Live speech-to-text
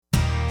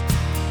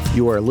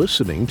You are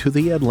listening to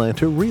the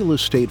Atlanta Real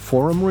Estate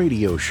Forum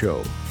radio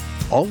show,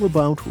 all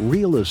about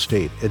real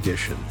estate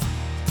edition,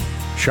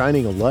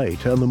 shining a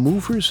light on the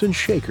movers and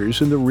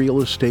shakers in the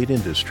real estate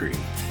industry,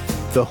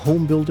 the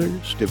home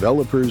builders,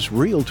 developers,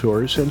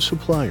 realtors, and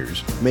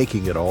suppliers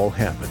making it all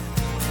happen.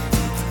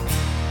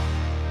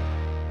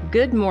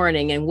 Good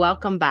morning and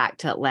welcome back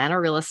to Atlanta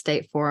Real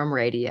Estate Forum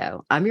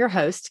Radio. I'm your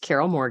host,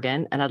 Carol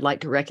Morgan, and I'd like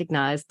to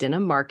recognize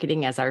Denim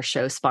Marketing as our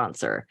show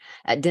sponsor.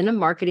 At Denim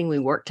Marketing, we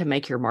work to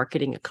make your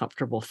marketing a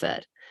comfortable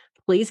fit.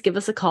 Please give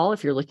us a call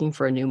if you're looking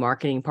for a new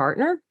marketing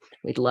partner.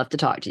 We'd love to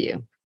talk to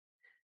you.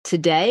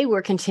 Today,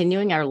 we're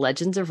continuing our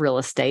Legends of Real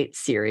Estate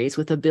series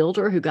with a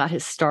builder who got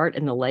his start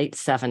in the late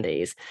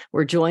 70s.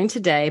 We're joined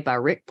today by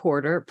Rick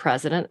Porter,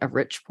 president of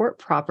Richport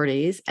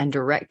Properties and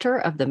director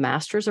of the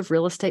Masters of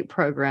Real Estate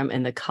program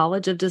in the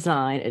College of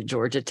Design at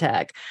Georgia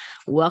Tech.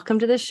 Welcome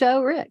to the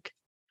show, Rick.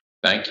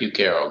 Thank you,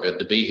 Carol. Good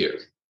to be here.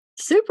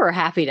 Super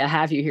happy to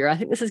have you here. I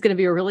think this is going to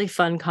be a really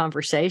fun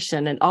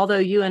conversation. And although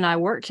you and I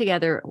worked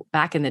together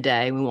back in the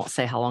day, we won't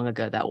say how long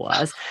ago that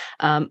was,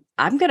 I'm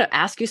going to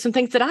ask you some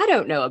things that I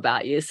don't know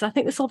about you. So I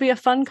think this will be a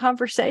fun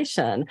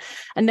conversation.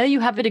 I know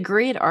you have a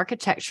degree in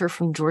architecture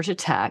from Georgia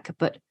Tech,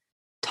 but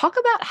talk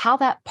about how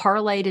that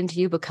parlayed into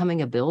you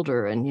becoming a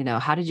builder and,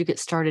 how did you get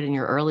started in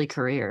your early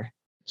career?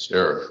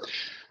 Sure.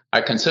 I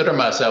consider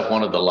myself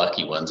one of the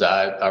lucky ones.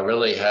 I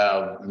really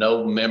have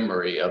no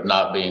memory of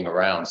not being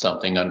around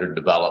something under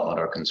development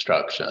or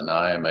construction.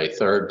 I am a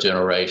third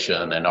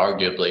generation and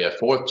arguably a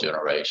fourth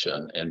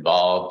generation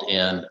involved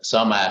in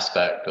some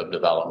aspect of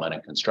development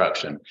and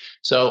construction.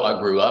 So I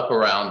grew up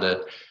around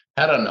it.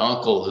 Had an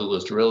uncle who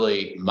was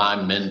really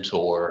my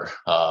mentor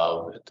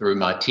through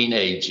my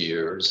teenage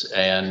years.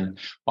 And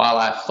while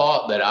I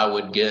thought that I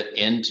would get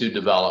into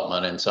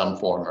development in some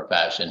form or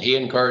fashion, he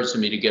encouraged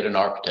me to get an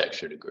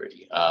architecture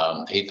degree.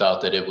 He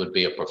thought that it would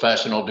be a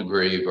professional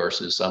degree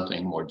versus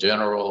something more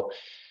general.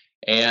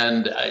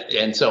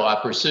 And so I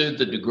pursued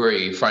the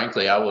degree.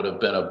 Frankly, I would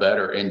have been a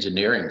better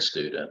engineering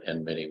student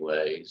in many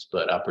ways,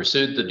 but I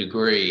pursued the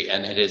degree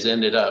and it has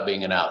ended up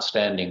being an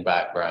outstanding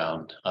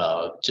background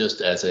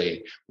just as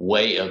a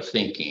way of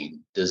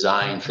thinking,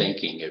 design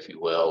thinking, if you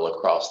will,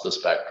 across the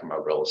spectrum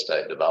of real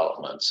estate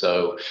development.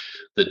 So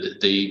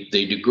the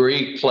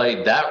degree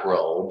played that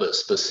role, but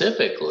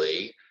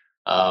specifically,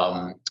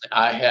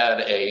 I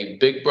had a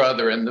big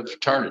brother in the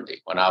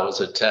fraternity when I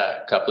was a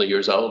tech, a couple of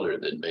years older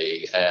than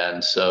me.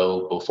 And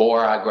so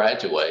before I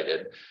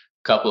graduated,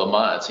 a couple of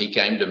months, he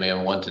came to me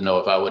and wanted to know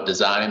if I would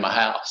design him a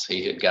house.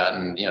 He had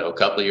gotten, a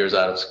couple of years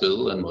out of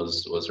school and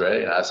was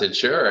ready. And I said,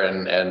 sure.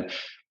 And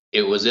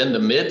it was in the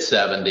mid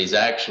 70s,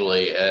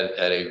 actually, at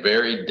a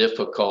very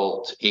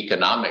difficult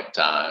economic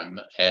time.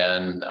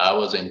 And I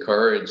was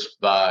encouraged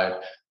by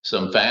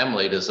some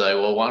family to say,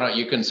 well, why don't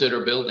you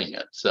consider building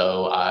it?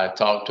 So I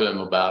talked to him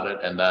about it,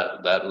 and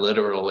that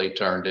literally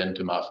turned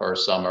into my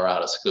first summer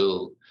out of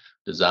school,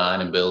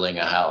 design and building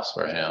a house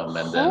for him.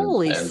 And then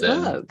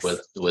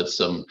with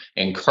some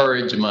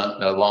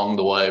encouragement along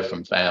the way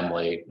from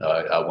family,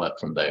 I went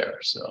from there.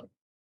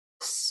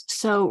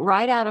 So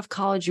right out of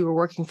college, you were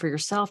working for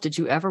yourself. Did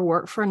you ever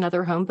work for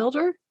another home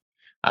builder?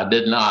 I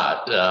did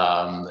not.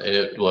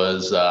 It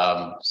was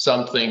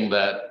something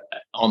that,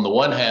 on the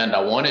one hand, I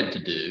wanted to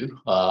do.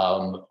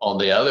 On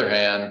the other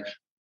hand,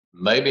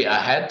 maybe I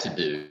had to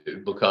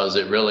do because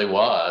it really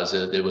was.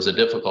 It was a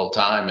difficult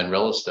time in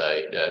real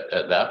estate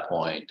at that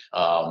point.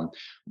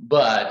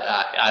 But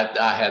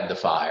I had the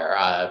fire.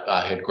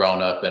 I had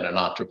grown up in an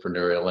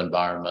entrepreneurial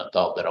environment,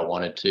 thought that I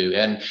wanted to.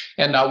 And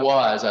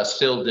I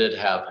still did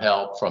have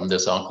help from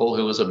this uncle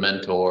who was a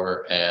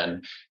mentor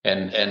and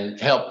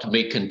helped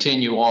me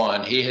continue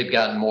on. He had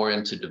gotten more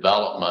into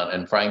development.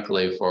 And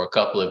frankly, for a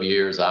couple of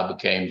years, I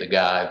became the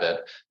guy that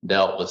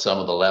dealt with some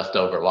of the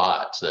leftover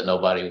lots that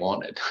nobody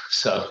wanted.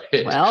 So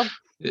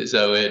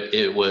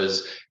it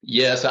was,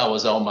 yes, I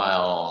was on my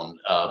own,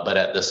 but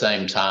at the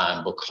same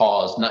time,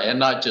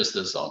 not just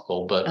this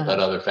uncle, but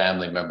other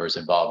family members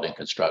involved in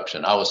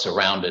construction, I was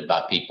surrounded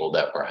by people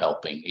that were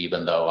helping,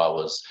 even though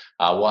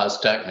I was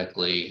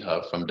technically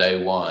from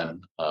day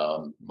one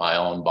my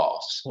own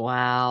boss.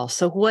 Wow.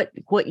 So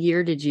what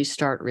year did you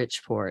start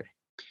Richport?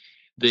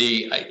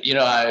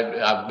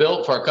 I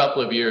built for a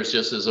couple of years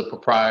just as a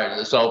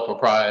sole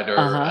proprietor.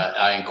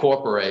 I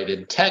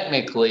incorporated.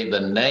 Technically, the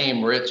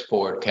name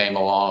Richport came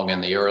along in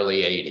the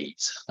early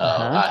 80s.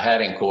 I had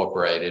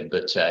incorporated,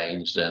 but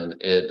changed.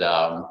 And it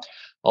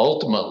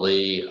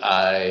ultimately,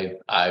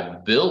 I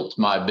built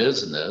my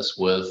business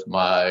with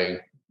my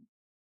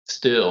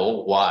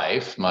still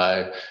wife.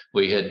 When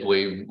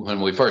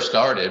we first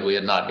started, we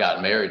had not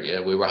gotten married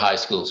yet. We were high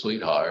school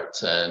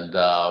sweethearts,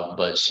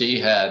 but she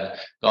had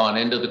gone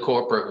into the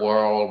corporate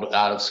world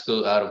out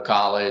of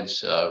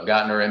college,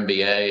 gotten her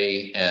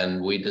MBA,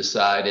 and we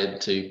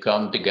decided to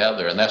come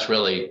together. And that's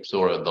really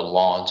sort of the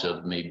launch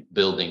of me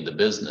building the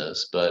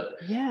business. But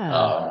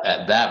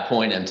at that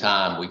point in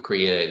time, we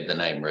created the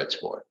name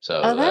Richport.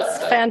 So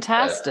that's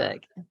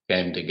fantastic. That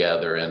came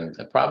together in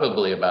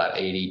probably about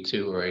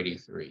 82 or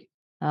 83.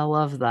 I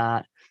love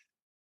that.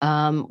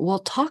 Well,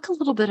 talk a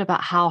little bit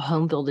about how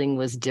home building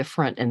was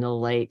different in the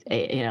late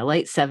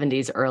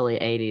 70s, early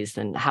 80s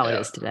than how it Yeah.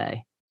 is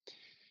today.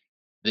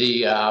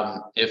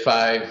 If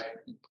I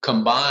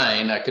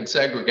combine, I could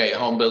segregate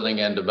home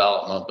building and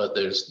development, but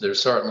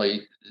there's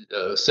certainly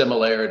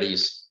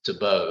similarities to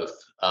both.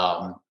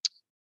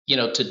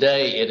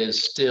 Today it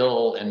is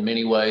still in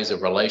many ways a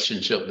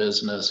relationship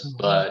business, Mhm.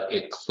 but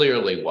it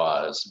clearly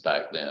was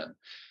back then.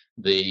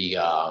 The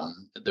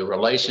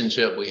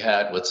relationship we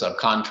had with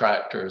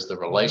subcontractors, the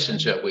Mhm.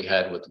 relationship we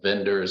had with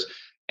vendors,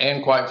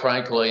 and quite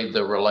frankly,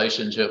 the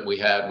relationship we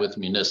had with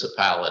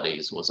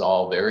municipalities was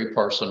all very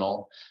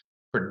personal.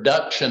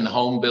 Production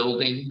home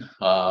building,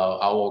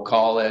 I will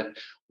call it,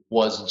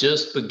 was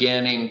just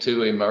beginning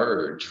to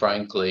emerge,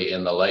 frankly,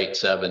 in the late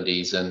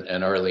 70s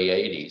and early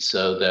 80s,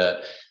 so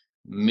that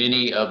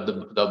many of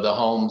the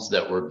homes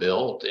that were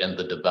built and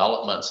the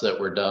developments that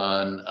were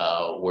done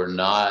were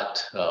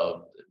not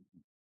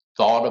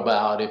thought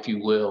about, if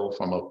you will,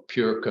 from a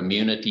pure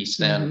community Mhm.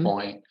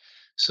 standpoint.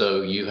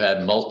 So you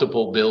had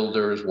multiple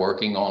builders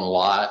working on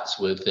lots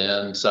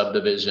within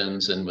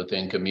subdivisions and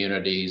within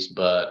communities,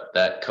 but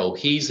that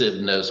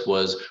cohesiveness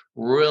was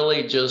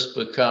really just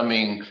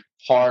becoming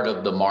part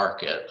of the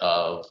market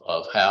of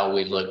how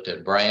we looked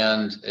at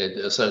brand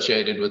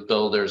associated with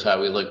builders, how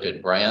we looked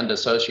at brand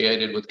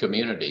associated with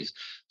communities.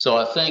 So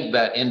I think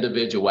that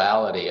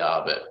individuality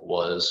of it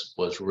was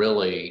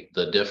really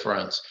the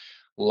difference.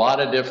 A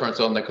lot of difference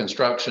on the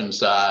construction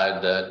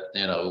side that,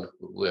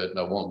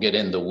 I won't get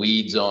in the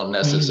weeds on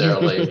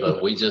necessarily,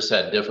 but we just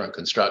had different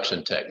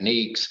construction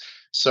techniques.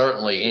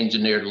 Certainly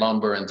engineered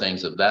lumber and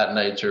things of that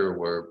nature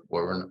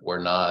were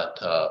not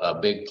a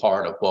big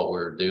part of what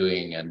we're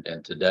doing.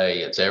 And today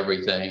it's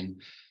everything.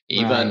 Right.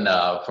 Even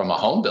from a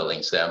home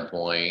building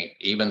standpoint,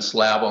 even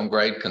slab on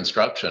grade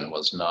construction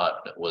was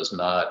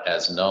not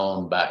as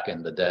known back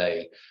in the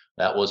day.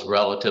 That was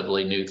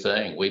relatively new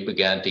thing. We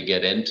began to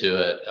get into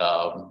it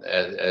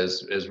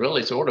as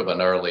really sort of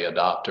an early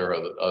adopter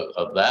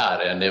of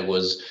that, and it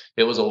was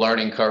a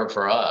learning curve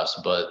for us.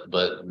 But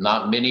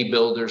not many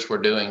builders were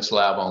doing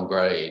slab on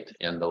grade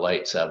in the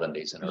late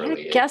 70s and I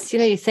early guess,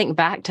 80s. you think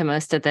back to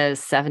most of those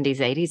 70s,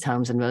 80s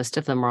homes, and most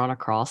of them are on a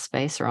crawl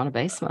space or on a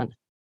basement.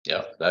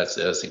 Yeah, that's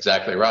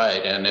exactly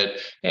right.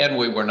 And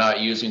we were not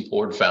using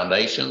poured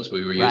foundations.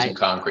 We were using Right.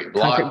 concrete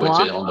Concrete block,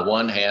 which block. on the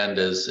one hand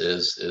is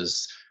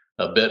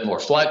a bit more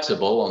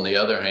flexible. On the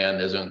other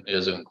hand,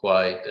 isn't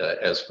quite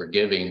as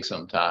forgiving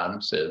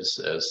sometimes as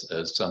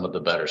some of the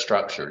better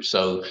structures.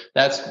 So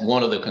that's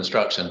one of the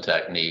construction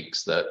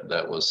techniques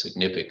that was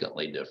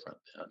significantly different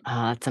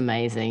then. It's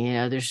amazing.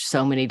 There's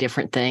so many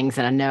different things.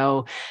 And I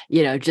know,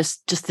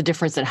 just the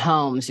difference in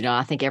homes,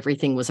 I think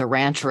everything was a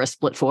ranch or a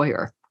split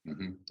foyer.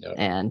 Yeah,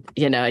 And,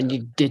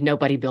 and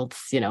nobody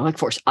builds, of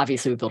course,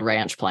 obviously we build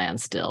ranch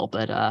plans still,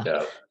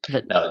 yeah.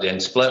 but No,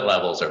 and split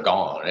levels are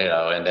gone,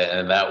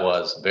 and that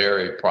was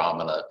very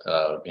prominent,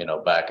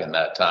 back in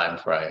that time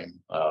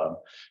frame.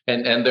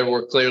 And there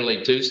were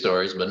clearly two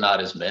stories, but not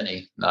as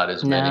many no.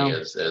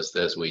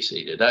 as we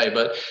see today.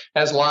 But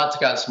as lots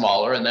got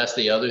smaller, and that's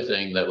the other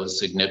thing that was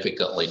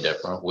significantly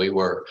different. We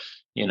were,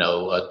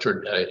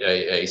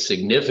 a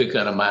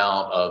significant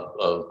amount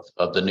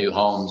of the new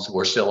homes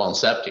were still on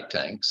septic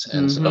tanks,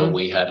 and so Hmm.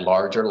 we had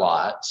larger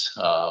lots.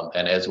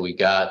 And as we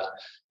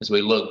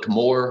looked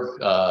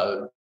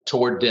more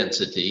toward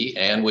density,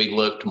 and we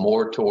looked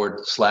more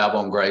toward slab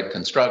on grade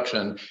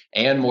construction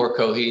and more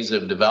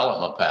cohesive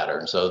development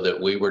patterns, so that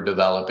we were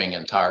developing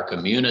entire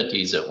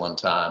communities at one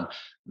time.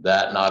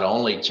 That not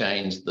only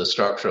changed the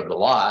structure of the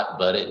lot,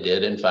 but it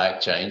did in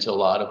fact change a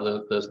lot of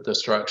the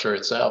structure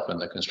itself and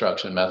the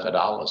construction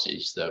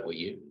methodologies that we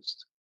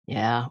used.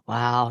 Yeah.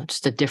 Wow.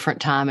 Just a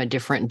different time, a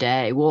different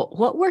day. Well,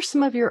 what were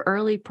some of your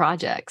early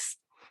projects?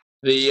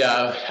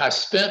 I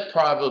spent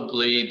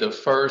probably the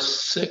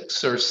first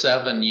 6 or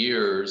 7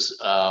 years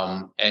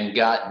and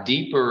got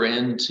deeper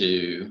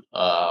into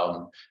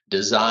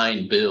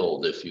design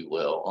build, if you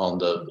will, on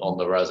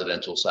the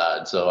residential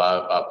side. So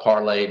I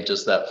parlayed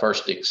just that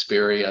first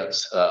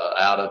experience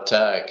out of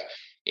tech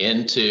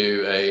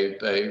into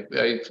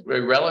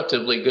a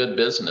relatively good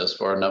business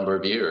for a number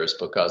of years,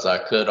 because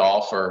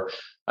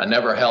I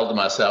never held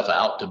myself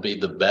out to be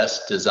the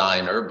best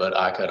designer, but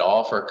I could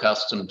offer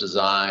custom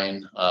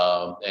design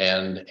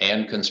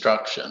and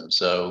construction.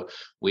 So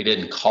we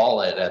didn't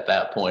call it at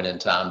that point in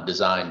time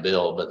design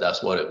build, but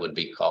that's what it would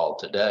be called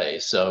today.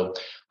 So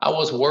I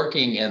was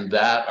working in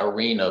that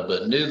arena,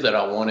 but knew that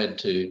I wanted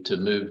to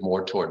move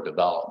more toward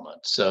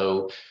development.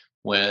 So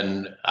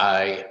when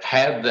I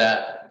had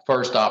that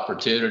first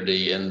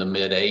opportunity in the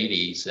mid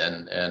 80s,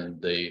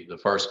 and the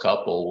first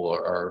couple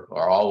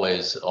are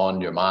always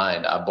on your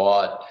mind, I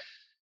bought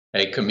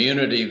a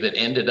community that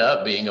ended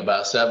up being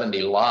about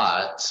 70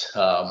 lots.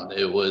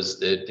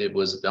 It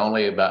was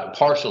only about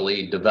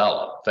partially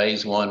developed.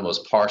 Phase one was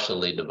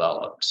partially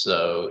developed.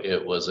 So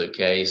it was a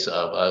case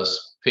of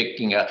us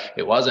picking up.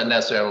 It wasn't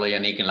necessarily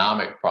an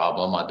economic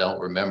problem. I don't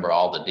remember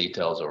all the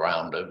details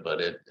around it,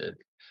 but it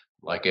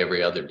like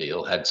every other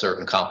deal, had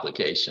certain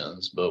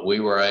complications, but we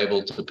were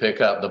able to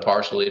pick up the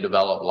partially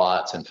developed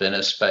lots and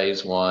finish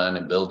phase one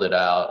and build it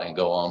out and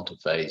go on to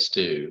phase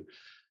two.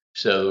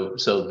 So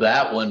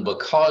that one,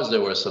 because there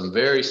were some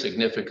very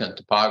significant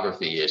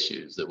topography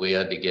issues that we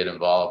had to get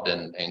involved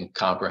in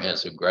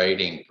comprehensive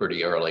grading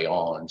pretty early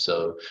on.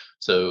 So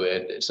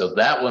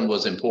that one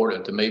was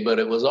important to me, but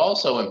it was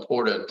also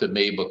important to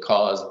me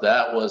because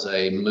that was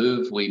a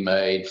move we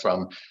made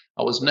from.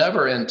 I was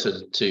never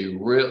into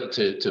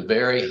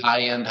very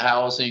high end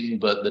housing,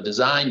 but the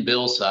design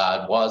build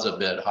side was a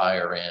bit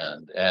higher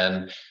end.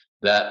 And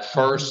that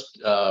first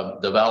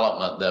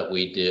development that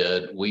we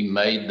did, we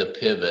made the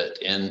pivot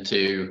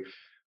into,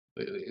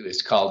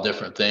 it's called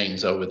different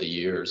things over the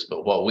years,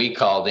 but what we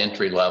called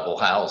entry level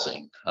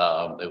housing.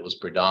 It was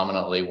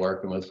predominantly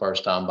working with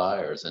first time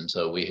buyers. And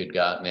so we had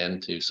gotten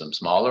into some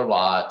smaller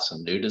lots,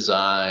 some new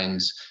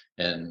designs,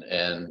 and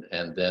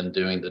then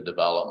doing the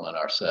development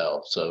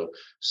ourselves.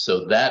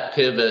 So that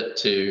pivot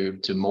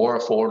to more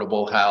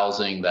affordable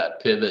housing,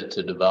 that pivot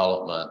to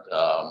development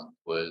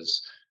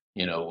was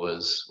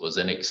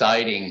an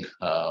exciting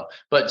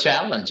but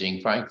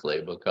challenging,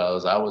 frankly,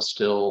 because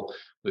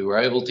we were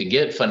able to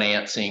get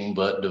financing,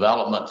 but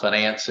development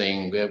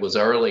financing, it was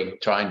early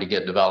trying to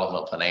get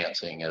development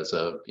financing as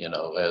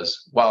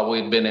while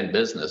we'd been in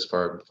business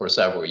for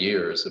several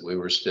years, we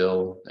were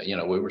still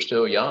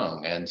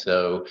young. And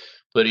so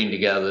putting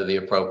together the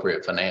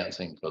appropriate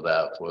financing for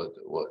that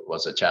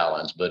was a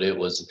challenge, but it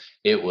was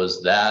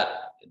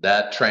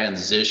that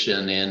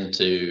transition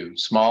into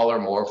smaller,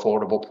 more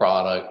affordable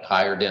product,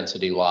 higher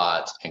density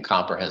lots, and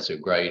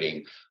comprehensive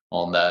grading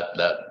on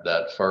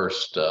that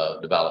first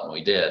development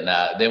we did.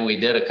 Now, then we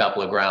did a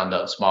couple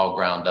of small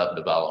ground up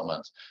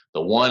developments.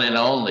 The one and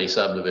only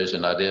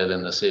subdivision I did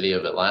in the city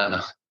of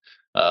Atlanta,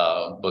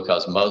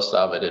 because most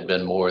of it had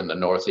been more in the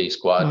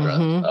northeast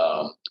quadrant.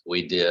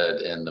 We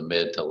did in the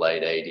mid to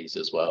late 80s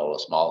as well, a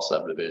small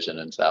subdivision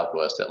in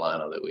southwest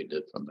Atlanta that we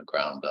did from the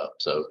ground up.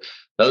 So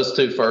those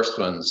two first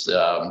ones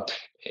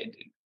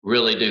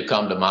really do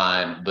come to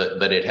mind,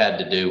 but it had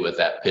to do with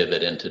that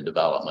pivot into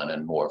development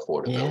and more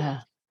affordability. Yeah.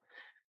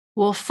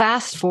 Well,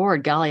 fast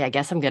forward, golly, I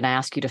guess I'm going to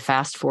ask you to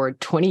fast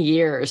forward 20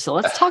 years. So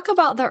let's talk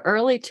about the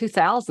early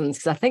 2000s,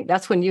 because I think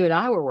that's when you and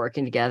I were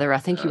working together. I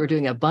think you were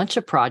doing a bunch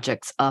of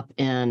projects up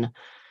in,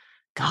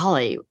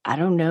 golly, I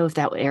don't know if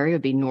that area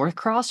would be North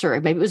Cross or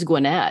maybe it was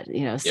Gwinnett,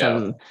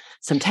 some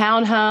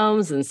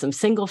townhomes and some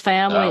single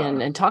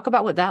family and talk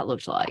about what that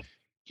looked like.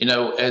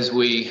 As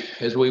we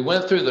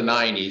went through the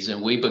 90s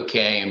and we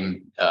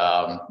became,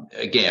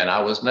 again,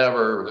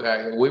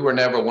 we were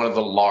never one of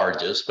the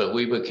largest, but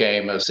we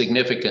became a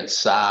significant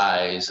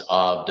size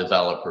of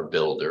developer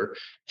builder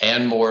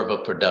and more of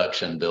a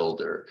production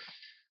builder.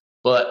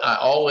 But I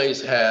always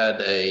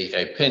had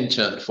a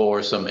penchant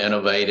for some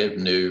innovative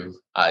new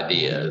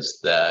ideas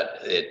that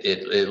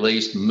it at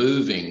least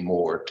moving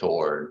more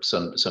toward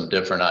some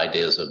different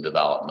ideas of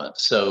development.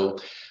 So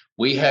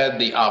we had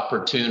the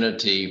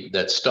opportunity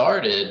that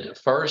started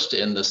first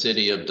in the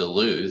city of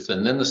Duluth,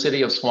 and then the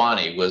city of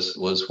Suwanee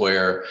was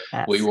where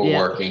we were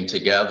working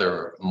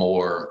together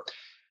more.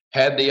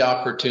 Had the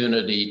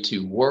opportunity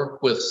to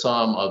work with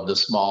some of the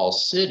small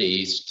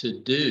cities to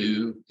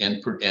do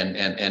and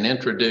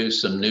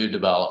introduce some new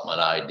development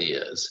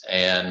ideas.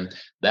 And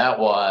that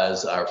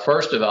was our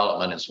first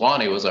development in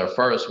Suwanee was our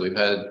first. We've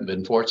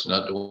been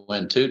fortunate to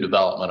win 2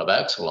 Development of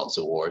Excellence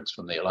awards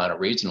from the Atlanta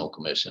Regional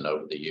Commission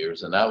over the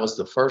years. And that was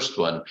the first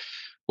one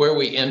where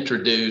we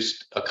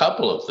introduced a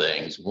couple of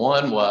things.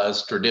 One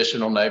was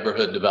traditional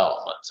neighborhood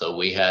development. So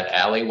we had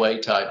alleyway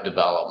type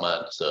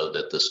development so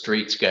that the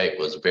streetscape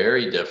was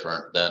very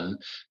different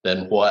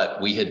than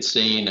what we had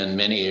seen in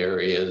many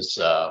areas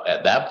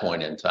at that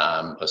point in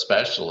time,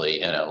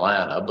 especially in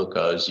Atlanta,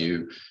 because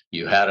you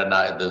had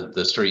the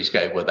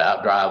streetscape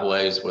without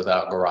driveways,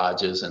 without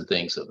garages and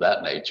things of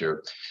that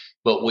nature.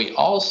 But we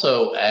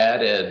also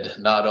added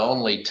not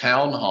only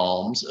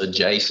townhomes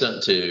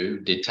adjacent to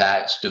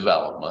detached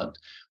development,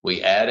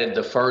 we added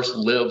the first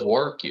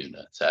live-work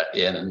units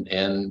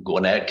in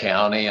Gwinnett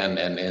County and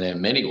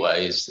in many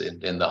ways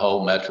in the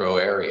whole metro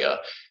area.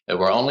 There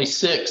were only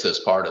 6 as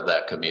part of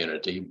that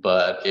community,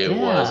 but it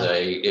was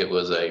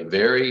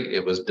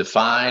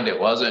defined. It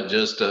wasn't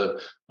just a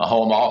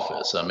home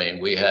office. I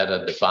mean, we had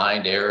a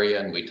defined area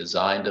and we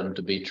designed them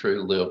to be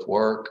true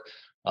live-work.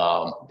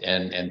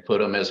 And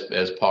put them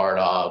as part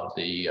of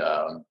the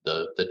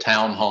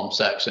townhome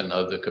section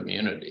of the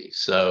community.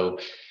 So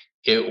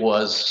it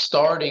was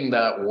starting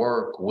that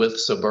work with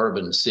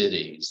suburban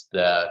cities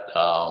that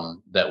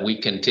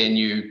we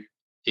continue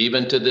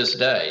even to this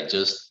day.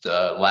 Just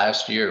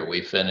last year,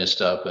 we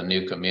finished up a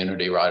new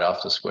community right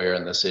off the square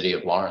in the city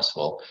of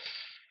Lawrenceville.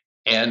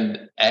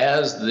 And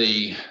as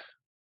the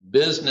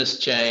business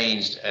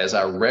changed, as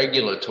our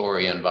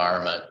regulatory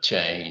environment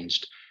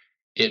changed,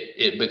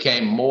 it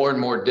became more and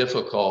more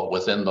difficult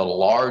within the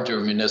larger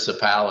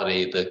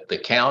municipality, the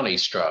county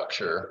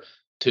structure,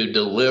 to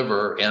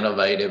deliver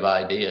innovative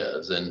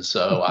ideas. And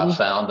so I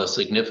found a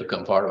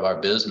significant part of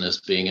our business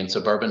being in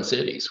suburban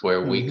cities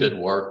where we could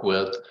work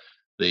with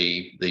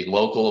the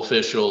local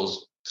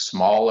officials,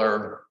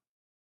 smaller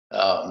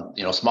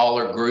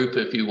smaller group,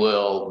 if you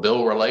will,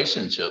 build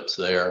relationships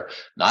there,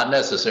 not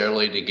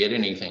necessarily to get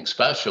anything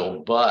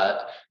special,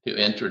 but to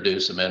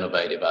introduce some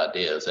innovative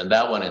ideas. And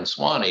that one in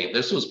Suwanee,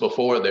 this was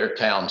before their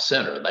town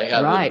center. They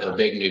had a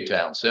big new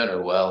town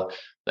center. Well,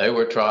 they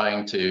were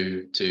trying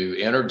to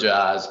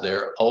energize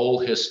their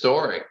old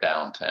historic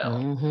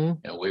downtown. Mm-hmm.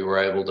 And we were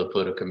able to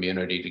put a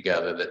community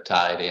together that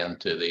tied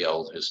into the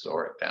old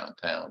historic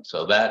downtown.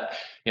 So that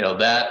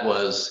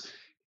was,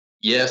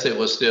 yes, it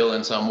was still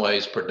in some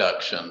ways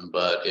production,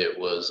 but it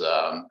was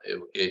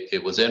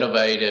it was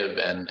innovative,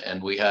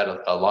 and we had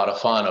a lot of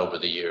fun over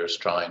the years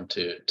trying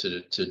to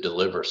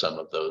deliver some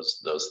of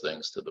those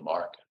things to the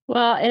market.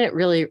 Well, and it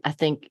really, I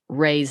think,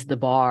 raised the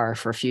bar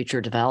for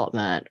future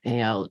development,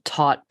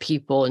 taught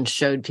people and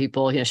showed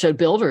people, showed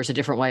builders a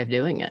different way of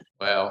doing it.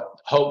 Well,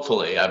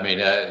 hopefully. I mean,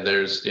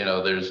 there's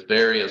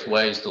various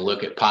ways to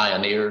look at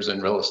pioneers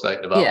in real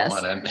estate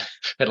development, yes.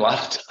 and a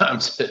lot of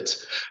times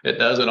it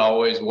doesn't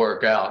always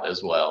work out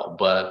as well.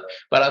 But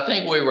I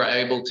think we were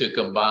able to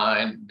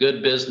combine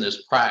good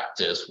business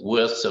practice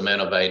with some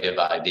innovative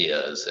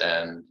ideas,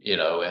 and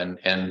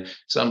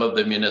some of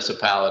the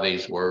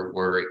municipalities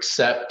were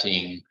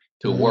accepting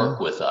to work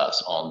with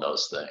us on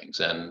those things,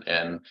 and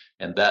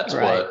that's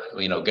right.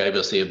 what gave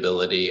us the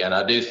ability. And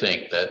I do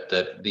think that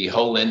the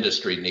whole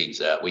industry needs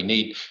that. We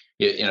need,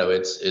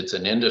 it's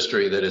an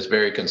industry that is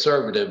very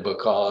conservative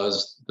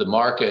because the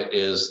market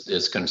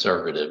is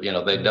conservative.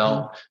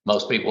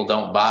 Most people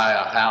don't buy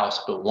a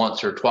house but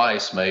once or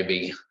twice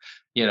maybe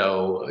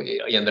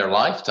in their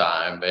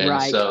lifetime, and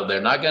right. so they're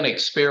not going to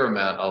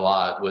experiment a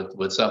lot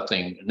with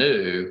something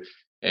new.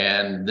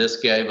 And this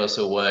gave us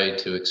a way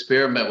to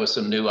experiment with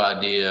some new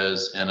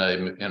ideas in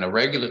a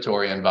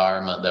regulatory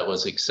environment that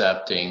was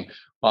accepting,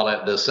 while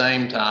at the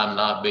same time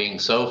not being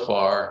so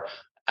far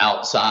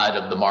outside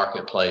of the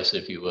marketplace,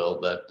 if you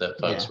will, that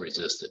folks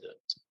resisted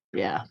it.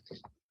 Yeah.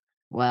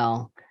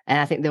 Well, and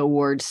I think the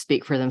awards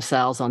speak for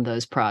themselves on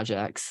those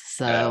projects.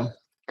 So. Yeah.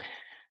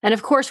 And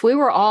of course, we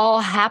were all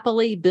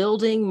happily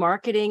building,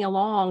 marketing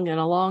along, and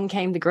along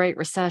came the Great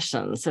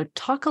Recession. So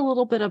talk a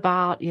little bit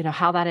about,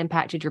 how that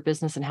impacted your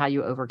business and how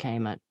you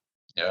overcame it.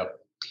 Yeah.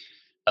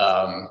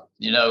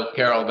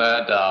 Carol,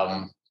 that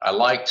I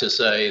like to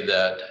say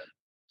that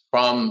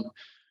from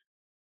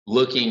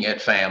looking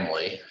at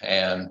family,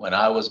 and when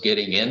I was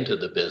getting into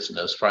the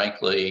business,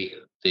 frankly,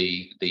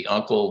 the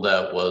uncle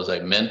that was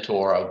a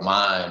mentor of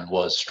mine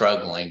was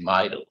struggling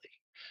mightily.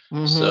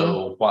 Mm-hmm.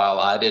 So while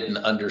I didn't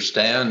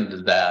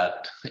understand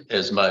that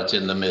as much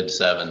in the mid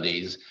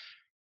 70s,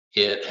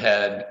 it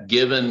had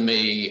given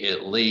me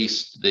at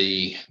least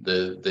the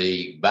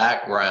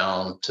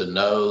background to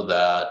know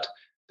that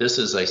this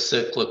is a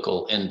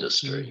cyclical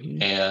industry.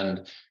 Mm-hmm.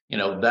 And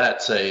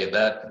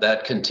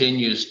that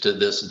continues to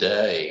this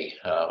day.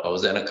 I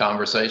was in a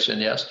conversation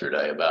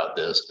yesterday about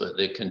this, but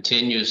it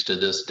continues to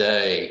this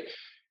day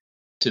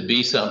to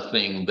be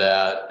something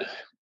that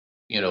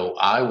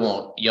I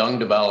want young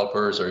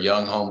developers or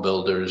young home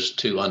builders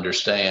to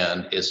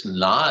understand it's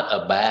not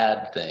a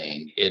bad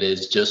thing. It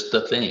is just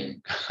a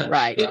thing.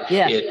 Right.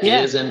 It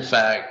is, in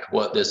fact,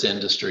 what this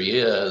industry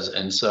is.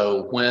 And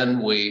so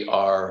when we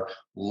are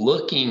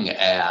looking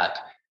at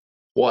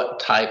what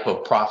type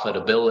of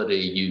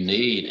profitability you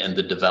need in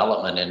the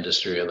development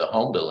industry or the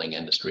home building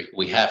industry,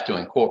 we have to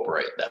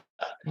incorporate that.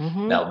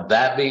 Mm-hmm. Now,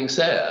 that being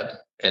said,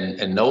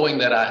 and knowing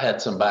that I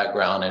had some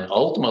background, and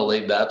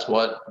ultimately that's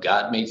what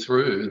got me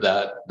through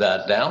that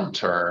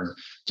downturn,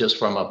 just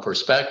from a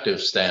perspective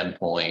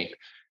standpoint.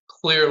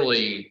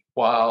 Clearly,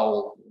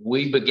 while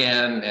we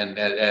began, and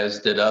as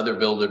did other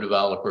builder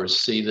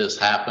developers, see this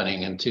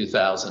happening in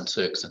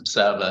 2006 and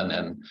 2007,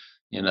 and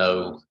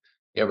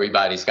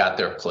everybody's got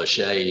their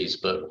cliches,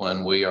 but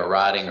when we are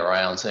riding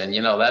around saying,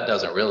 that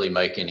doesn't really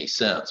make any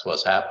sense,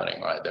 what's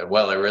happening right there.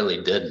 Well, it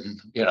really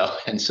didn't,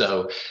 and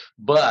so,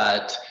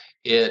 but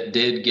it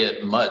did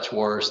get much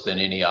worse than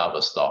any of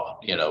us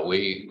thought.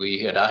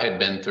 I had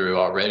been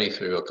already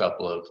through a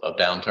couple of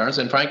downturns,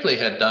 and frankly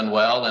had done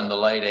well in the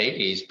late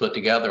 80s, put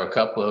together a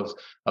couple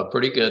of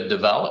pretty good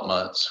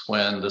developments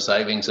when the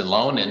savings and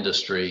loan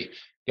industry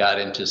got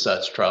into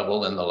such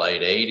trouble in the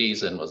late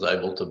 80s, and was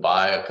able to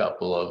buy a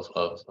couple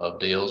of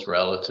deals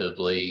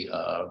relatively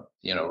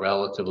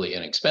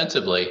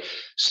inexpensively.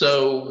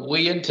 So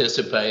we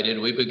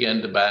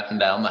began to batten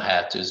down the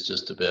hatches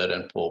just a bit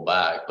and pull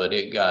back, but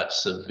it got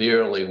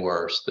severely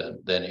worse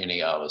than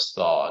any of us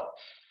thought.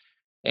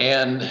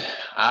 And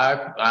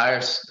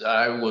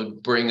I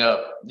would bring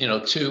up,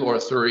 2 or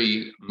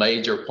 3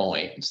 major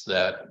points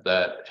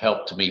that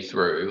helped me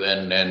through,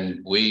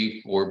 and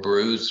we were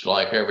bruised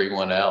like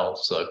everyone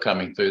else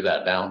coming through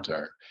that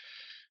downturn.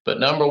 But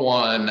number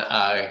one,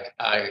 I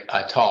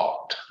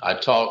talked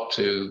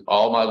to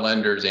all my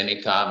lenders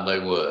anytime they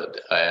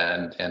would,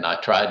 and I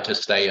tried to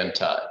stay in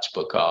touch,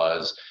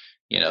 because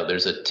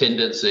there's a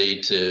tendency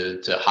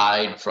to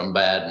hide from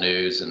bad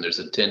news, and there's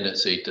a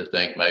tendency to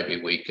think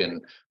maybe we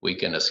can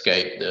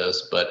escape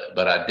this. But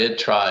I did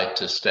try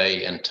to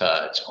stay in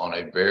touch on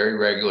a very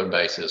regular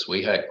basis.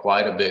 We had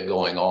quite a bit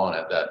going on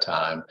at that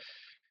time.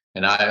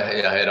 And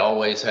I had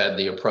always had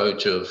the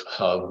approach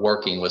of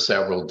working with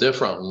several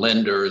different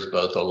lenders,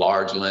 both a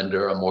large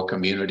lender, a more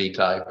community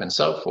type, and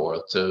so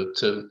forth, to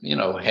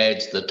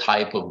hedge the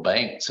type of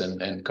banks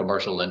and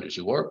commercial lenders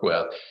you work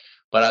with.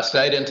 But I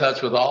stayed in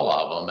touch with all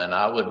of them, and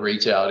I would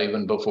reach out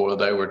even before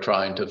they were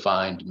trying to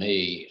find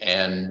me.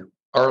 And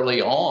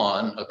early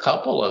on, a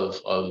couple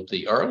of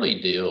the early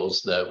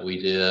deals that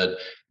we did,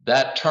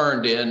 that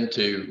turned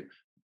into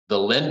the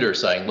lender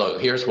saying,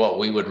 look, here's what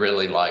we would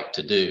really like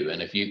to do.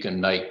 And if you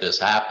can make this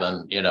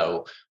happen,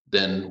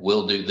 then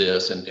we'll do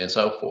this and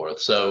so forth.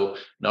 So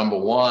number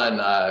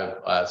one,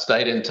 I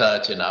stayed in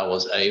touch, and I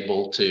was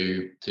able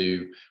to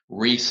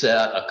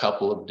reset a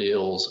couple of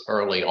deals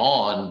early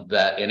on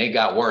and it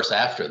got worse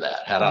after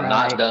that. Had I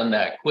not done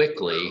that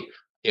quickly,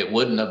 it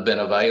wouldn't have been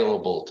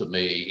available to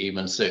me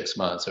even 6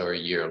 months or a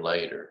year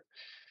later.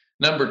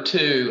 Number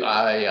two,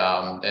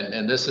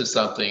 and this is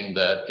something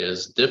that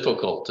is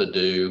difficult to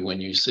do when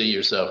you see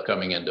yourself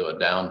coming into a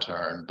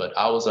downturn, but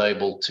I was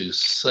able to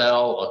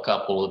sell a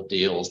couple of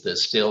deals that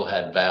still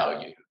had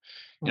value.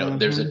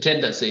 There's a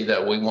tendency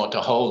that we want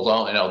to hold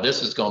on,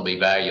 this is going to be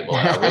valuable,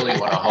 and I really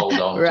want to hold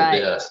on to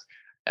this.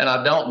 And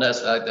I don't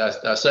necessarily,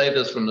 I say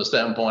this from the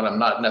standpoint, I'm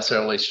not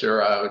necessarily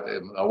sure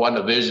I wasn't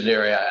a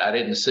visionary. I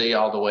didn't see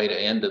all the way to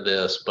end of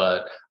this,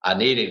 but I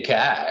needed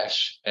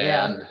cash.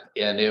 And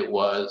it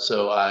was,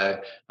 so I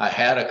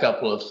had a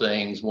couple of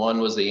things. One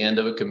was the end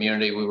of a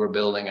community we were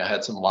building. I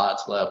had some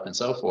lots left and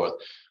so forth.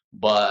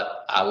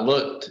 But I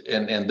looked,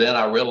 and then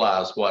I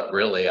realized what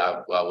really I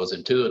was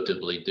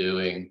intuitively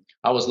doing.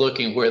 I was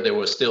looking where there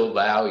was still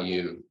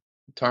value,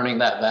 turning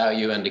that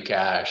value into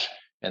cash.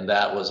 And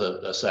that was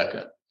a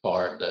second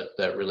part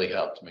that really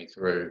helped me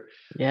through.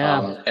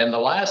 And the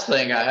last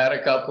thing, I had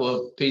a couple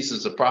of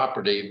pieces of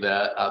property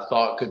that I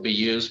thought could be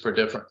used for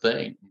different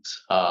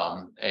things.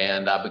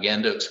 And I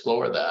began to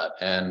explore that.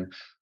 And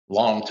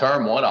long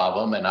term, one of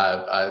them, and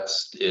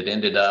it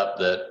ended up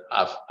that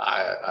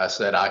I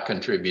said I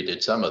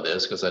contributed some of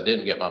this because I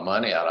didn't get my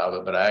money out of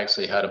it, but I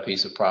actually had a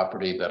piece of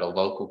property that a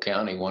local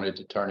county wanted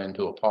to turn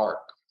into a park.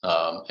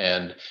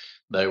 And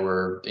they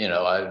were,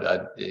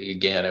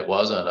 again, it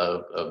wasn't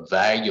a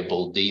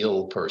valuable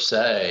deal per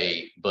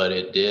se, but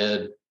it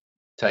did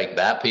take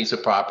that piece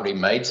of property,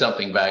 made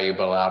something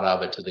valuable out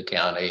of it to the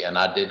county. And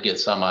I did get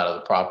some out of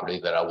the property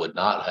that I would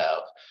not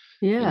have.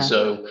 And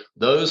so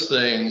those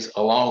things,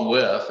 along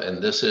with,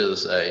 and this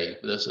is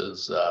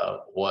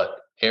what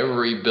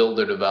every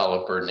builder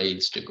developer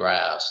needs to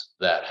grasp,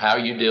 that how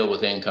you deal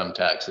with income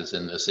taxes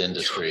in this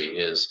industry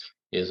is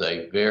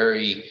a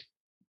very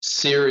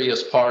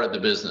serious part of the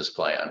business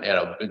plan.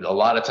 A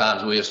lot of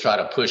times we just try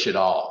to push it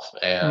off,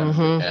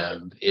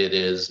 and it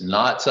is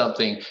not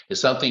something. It's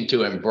something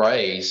to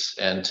embrace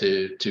and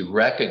to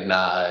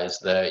recognize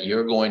that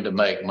you're going to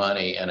make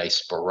money in a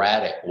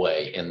sporadic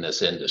way in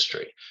this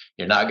industry.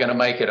 You're not going to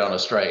make it on a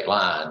straight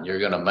line. You're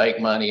going to make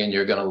money and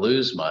you're going to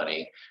lose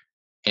money.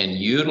 And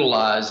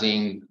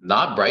utilizing,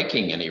 not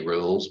breaking any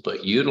rules,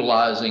 but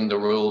utilizing the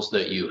rules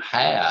that you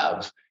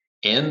have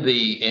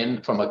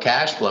from a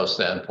cash flow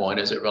standpoint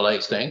as it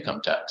relates to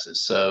income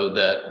taxes. So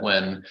that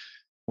when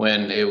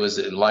it was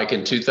like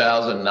in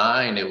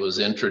 2009, it was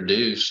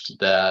introduced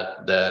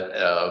that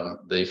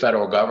the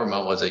federal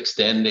government was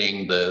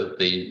extending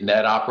the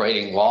net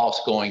operating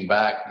loss going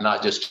back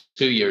not just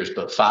 2 years,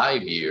 but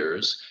 5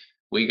 years.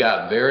 We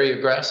got very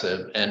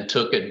aggressive and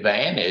took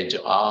advantage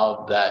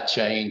of that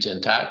change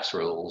in tax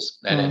rules,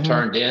 and it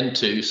turned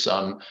into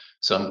some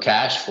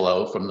cash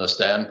flow from the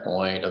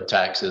standpoint of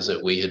taxes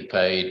that we had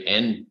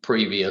paid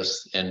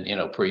previous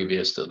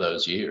to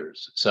those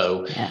years.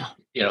 So,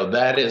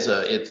 that is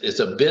it's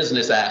a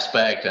business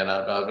aspect. And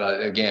I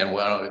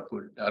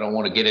don't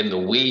want to get in the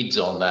weeds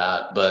on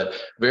that, but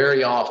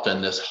very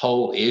often this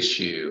whole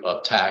issue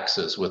of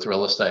taxes with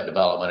real estate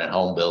development and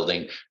home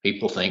building,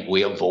 people think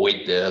we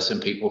avoid this,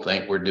 and people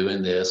think we're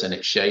doing this and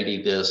it's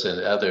shady this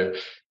and other.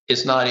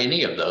 It's not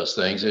any of those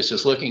things. It's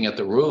just looking at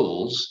the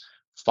rules.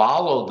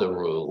 Follow the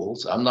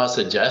rules. I'm not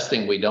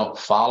suggesting we don't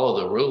follow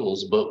the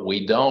rules, but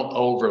we don't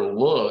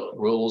overlook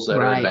rules that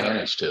are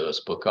advantage to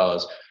us,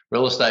 because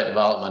real estate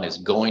development is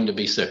going to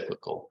be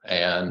cyclical,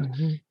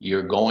 and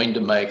you're going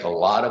to make a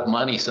lot of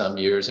money some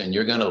years and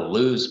you're going to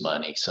lose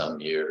money some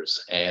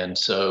years. And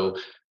so,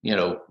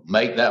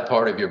 make that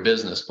part of your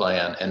business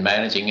plan, and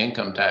managing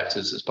income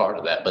taxes is part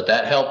of that. But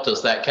that helped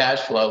us, that cash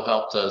flow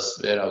helped us,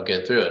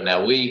 get through it.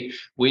 Now we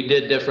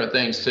did different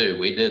things too.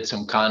 We did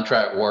some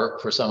contract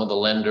work for some of the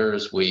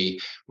lenders.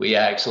 We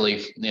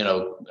actually,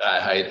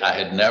 I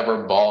had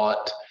never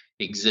bought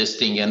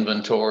existing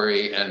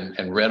inventory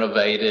and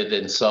renovated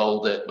and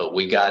sold it. But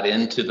we got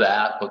into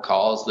that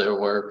because there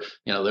were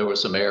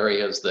some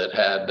areas that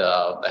had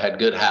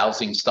good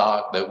housing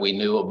stock that we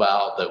knew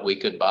about that we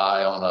could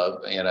buy on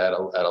at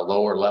a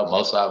lower level.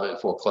 Most of it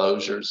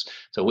foreclosures.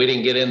 So we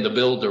didn't get in the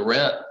build to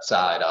rent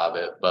side of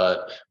it,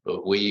 but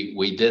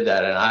we did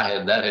that,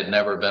 and that had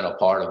never been a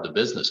part of the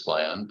business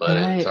plan, but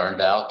It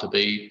turned out to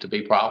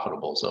be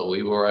profitable. So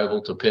we were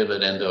able to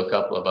pivot into a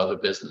couple of other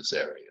business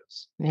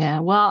areas.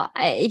 Yeah, well,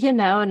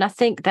 and I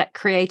think that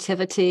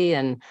creativity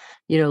and,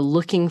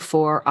 looking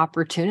for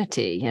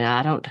opportunity,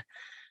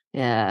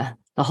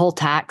 the whole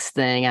tax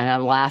thing, and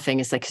I'm laughing,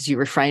 it's like, because you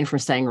refrained from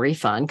saying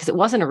refund, because it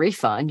wasn't a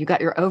refund. You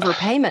got your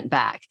overpayment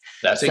back.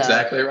 That's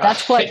exactly right.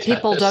 That's what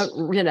people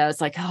don't,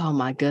 it's like, oh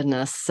my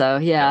goodness. So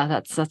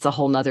that's a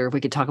whole nother,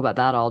 we could talk about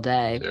that all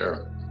day.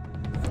 Sure.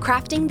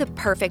 Crafting the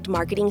perfect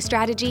marketing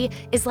strategy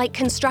is like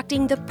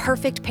constructing the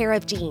perfect pair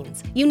of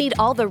jeans. You need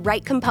all the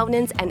right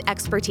components and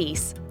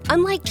expertise.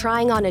 Unlike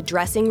trying on a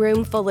dressing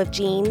room full of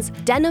jeans,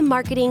 Denim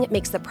Marketing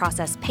makes the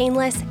process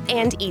painless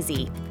and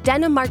easy.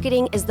 Denim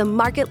Marketing is the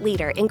market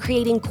leader in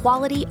creating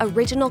quality,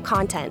 original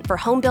content for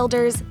home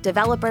builders,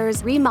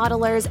 developers,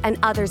 remodelers, and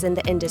others in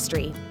the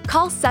industry.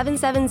 Call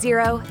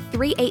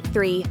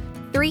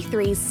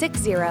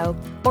 770-383-3360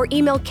 or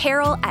email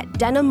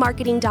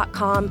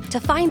carol@denimmarketing.com to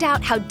find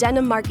out how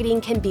Denim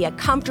Marketing can be a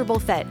comfortable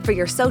fit for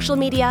your social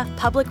media,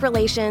 public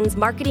relations,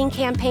 marketing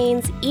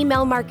campaigns,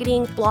 email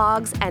marketing,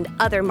 blogs, and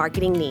other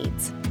marketing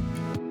needs.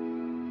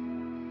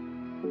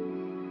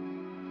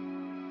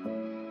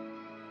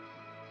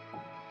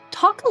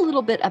 Talk a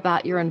little bit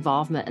about your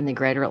involvement in the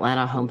Greater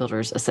Atlanta Home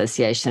Builders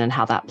Association and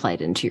how that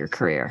played into your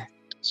career.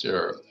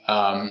 Sure.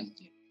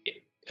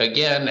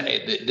 Again,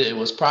 it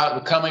was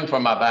probably coming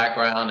from my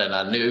background, and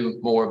I knew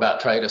more about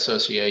trade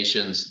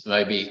associations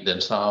maybe than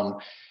some.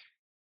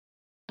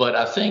 But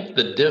I think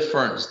the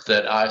difference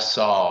that I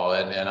saw,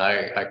 and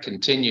I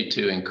continue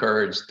to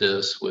encourage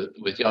this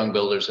with young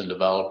builders and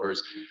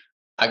developers,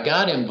 I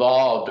got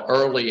involved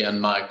early in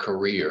my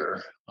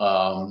career,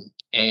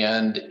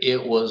 and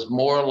it was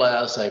more or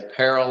less a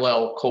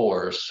parallel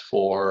course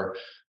for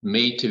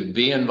me to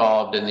be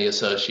involved in the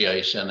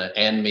association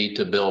and me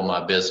to build my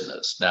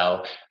business.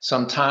 Now,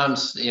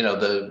 sometimes,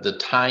 the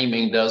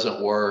timing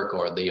doesn't work,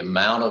 or the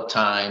amount of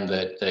time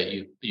that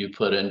you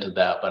put into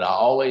that. But I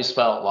always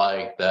felt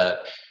like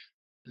that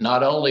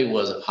not only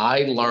was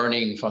I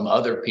learning from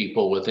other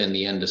people within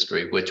the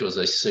industry, which was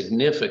a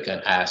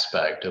significant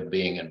aspect of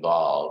being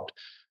involved,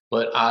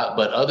 but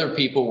other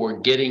people were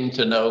getting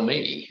to know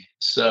me.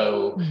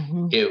 So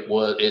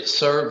it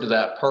served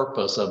that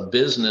purpose of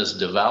business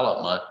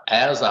development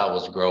as I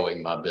was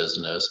growing my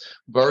business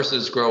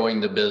versus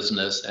growing the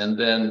business and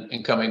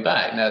coming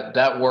back. Now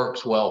that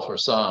works well for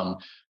some,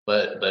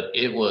 but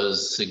it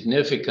was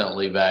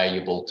significantly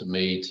valuable to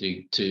me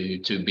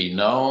to be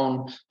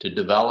known, to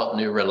develop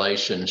new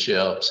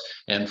relationships,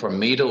 and for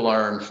me to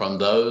learn from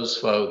those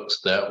folks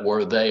that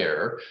were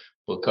there.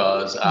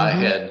 Because I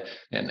had,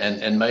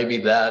 and maybe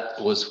that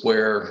was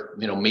where,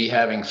 me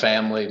having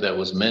family that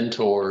was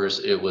mentors,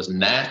 it was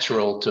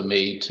natural to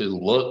me to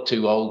look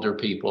to older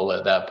people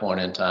at that point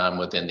in time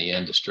within the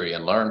industry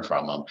and learn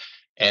from them.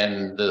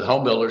 And the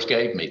home builders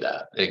gave me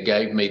that. It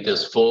gave me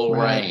this full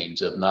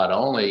range of not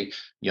only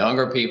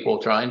younger people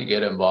trying to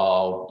get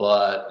involved,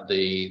 but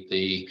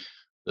the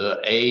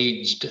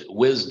aged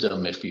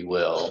wisdom, if you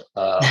will,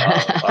 of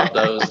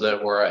those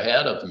that were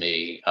ahead of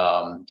me.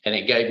 And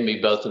it gave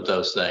me both of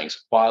those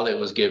things while it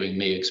was giving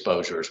me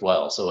exposure as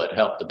well. So it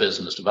helped the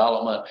business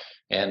development,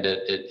 and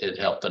it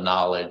helped the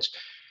knowledge.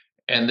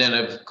 And then,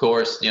 of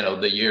course,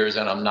 the years,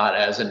 and I'm not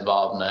as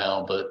involved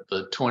now, but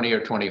the 20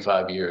 or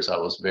 25 years, I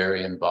was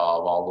very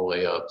involved all the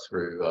way up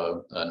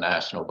through a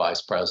national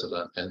vice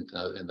president in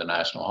the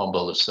National Home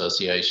Builders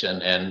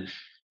Association. And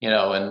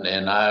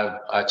and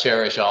I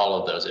cherish all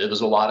of those. It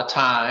was a lot of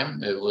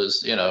time. It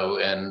was,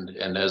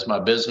 and as my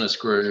business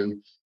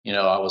grew,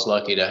 I was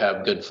lucky to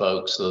have good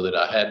folks so that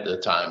I had the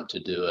time to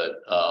do it.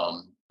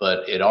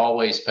 But it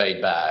always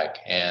paid back,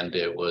 and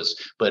it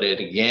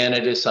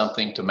is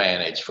something to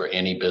manage for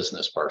any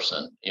business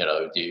person.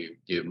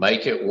 You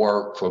make it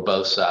work for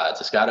both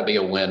sides. It's got to be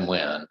a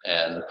win-win,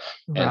 and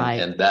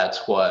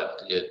that's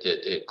what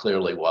it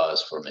clearly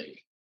was for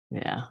me.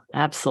 Yeah,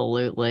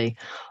 absolutely.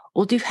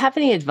 Well, do you have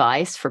any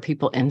advice for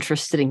people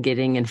interested in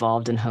getting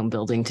involved in home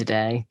building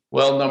today?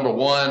 Well, number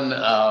one,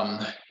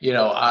 I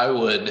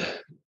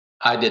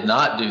did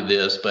not do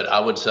this, but I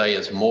would say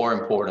it's more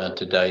important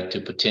today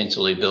to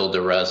potentially build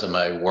a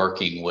resume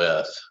working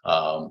with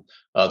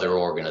other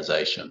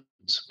organizations,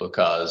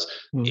 because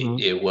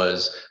it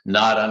was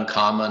not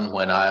uncommon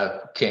when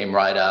I came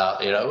right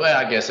out.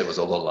 I guess it was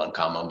a little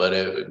uncommon,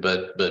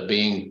 but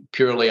being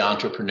purely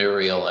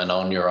entrepreneurial and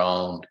on your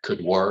own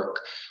could work.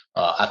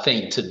 I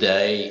think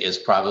today is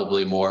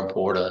probably more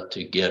important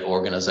to get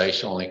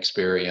organizational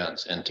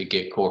experience and to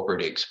get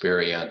corporate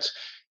experience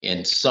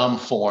in some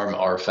form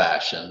or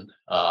fashion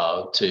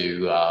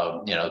to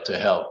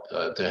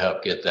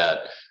help get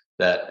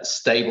that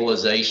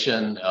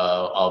stabilization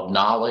of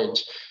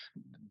knowledge.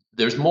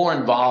 there's more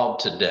involved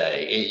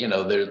today.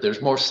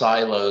 There's more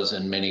silos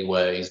in many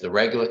ways. The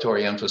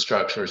regulatory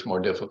infrastructure is more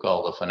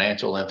difficult. The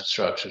financial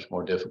infrastructure is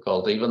more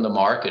difficult. Even the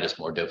market is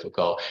more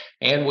difficult.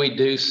 And we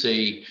do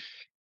see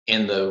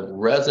in the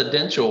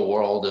residential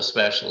world,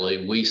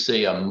 especially, we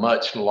see a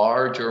much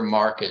larger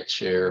market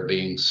share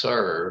being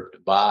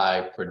served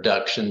by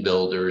production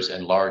builders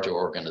and larger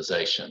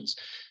organizations.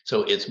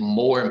 So it's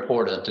more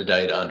important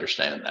today to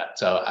understand that.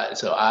 So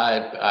I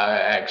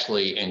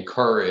actually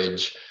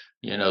encourage,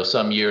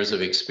 some years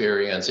of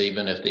experience,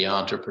 even if the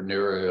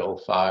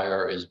entrepreneurial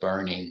fire is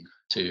burning,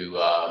 to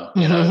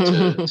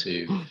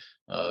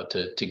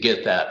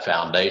get that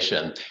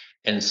foundation.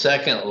 And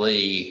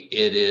secondly,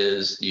 it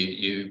is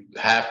you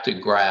have to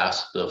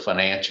grasp the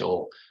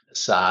financial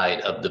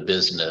side of the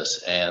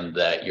business, and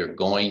that you're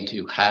going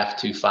to have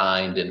to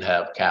find and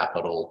have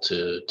capital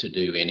to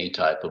do any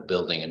type of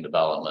building and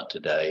development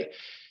today.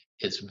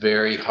 It's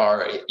very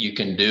hard. You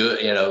can do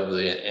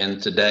it, in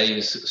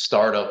today's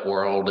startup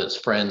world, it's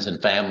friends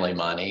and family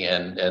money.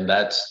 And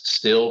that's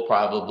still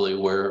probably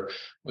where,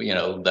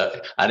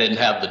 I didn't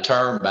have the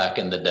term back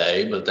in the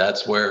day, but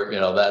that's where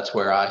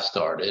I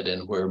started,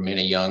 and where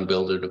many young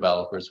builder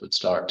developers would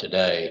start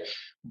today.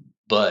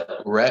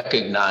 But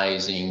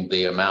recognizing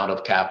the amount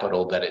of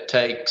capital that it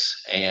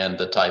takes and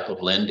the type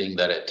of lending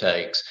that it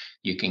takes,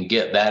 you can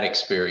get that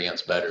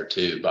experience better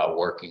too by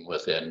working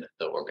within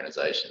the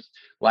organization.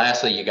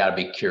 Lastly, you got to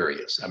be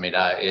curious. I mean,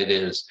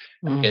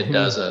 it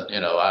doesn't,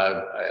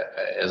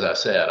 as I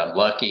said, I'm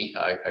lucky.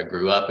 I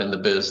grew up in the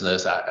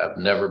business.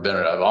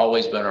 I've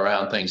always been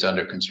around things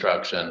under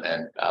construction,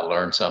 and I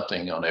learned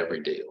something on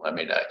every deal. I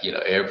mean,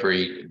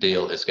 every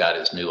deal has got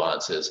its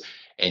nuances,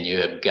 and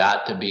you have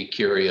got to be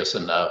curious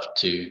enough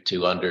to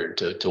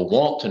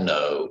want to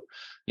know,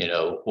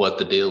 what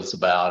the deal's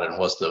about, and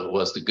what's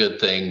the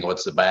good thing,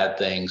 what's the bad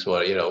things,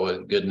 what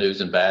good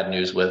news and bad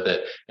news with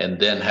it, and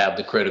then have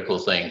the critical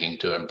thinking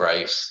to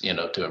embrace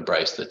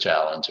the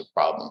challenge of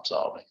problem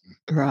solving.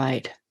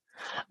 Right.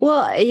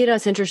 Well,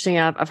 it's interesting.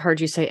 I've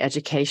heard you say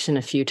education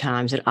a few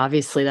times, and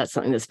obviously that's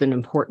something that's been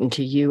important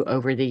to you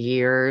over the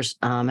years.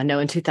 I know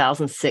in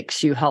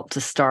 2006, you helped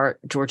to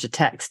start Georgia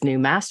Tech's new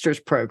master's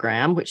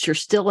program, which you're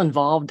still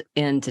involved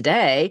in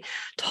today.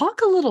 Talk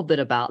a little bit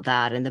about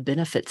that and the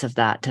benefits of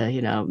that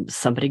to,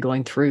 somebody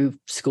going through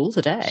school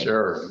today.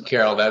 Sure.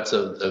 Carol, that's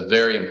a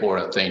very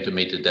important thing to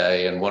me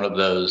today. And one of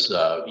those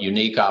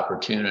unique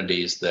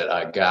opportunities that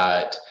I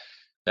got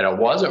that I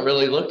wasn't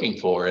really looking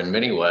for in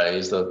many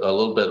ways, a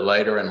little bit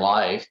later in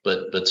life,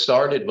 but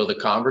started with a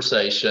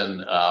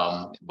conversation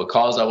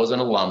because I was an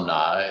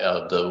alumni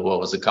of what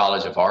was the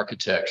College of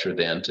Architecture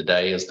then,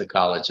 today is the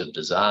College of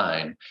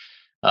Design.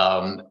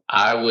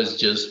 I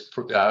was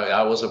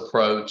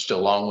approached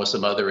along with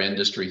some other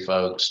industry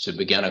folks to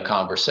begin a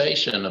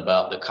conversation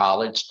about the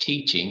college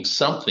teaching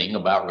something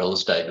about real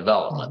estate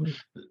development.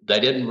 Mm-hmm.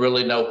 They didn't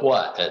really know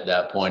what at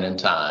that point in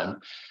time.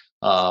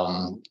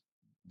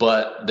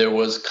 But there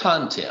was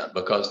content,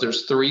 because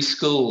there's 3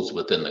 schools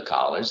within the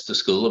college: the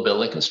School of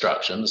Building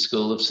Construction, the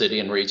School of City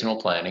and Regional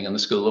Planning, and the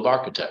School of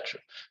Architecture.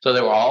 So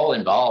they were all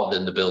involved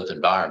in the built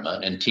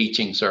environment and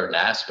teaching certain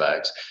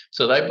aspects.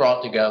 So they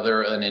brought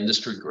together an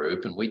industry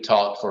group, and we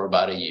talked for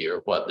about a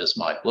year what this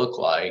might look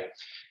like.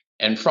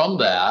 And from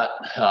that,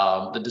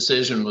 the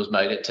decision was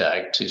made at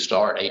Tech to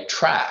start a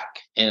track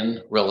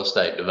in real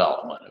estate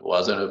development. It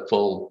wasn't a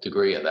full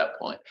degree at that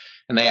point.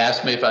 And they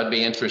asked me if I'd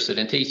be interested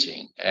in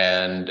teaching.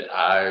 And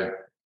I,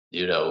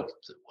 and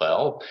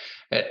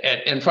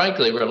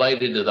frankly,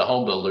 related to the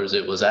home builders,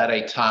 it was at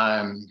a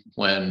time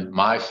when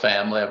my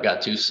family, I've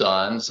got 2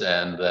 sons,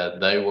 and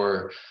they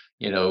were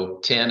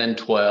 10 and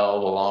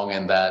 12 along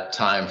in that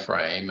time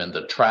frame. And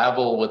the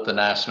travel with the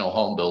national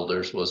home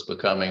builders was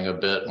becoming a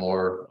bit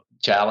more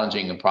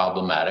challenging and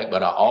problematic,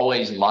 but I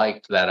always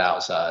liked that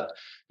outside,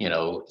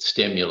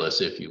 stimulus,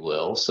 if you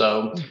will.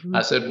 So mm-hmm.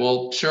 I said,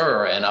 well,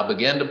 sure. And I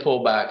began to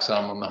pull back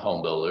some of the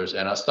home builders,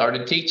 and I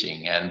started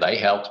teaching, and they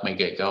helped me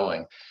get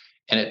going.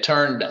 And it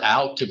turned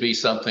out to be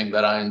something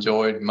that I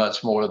enjoyed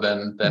much more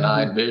than mm-hmm.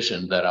 I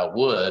envisioned that I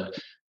would.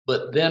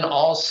 But then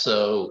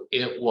also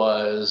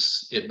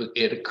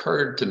it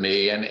occurred to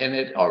me, and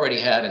it already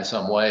had in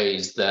some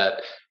ways,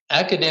 that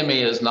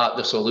academia is not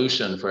the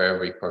solution for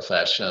every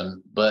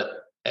profession, but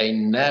a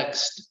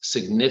next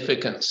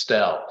significant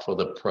step for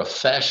the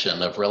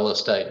profession of real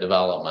estate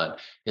development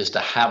is to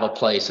have a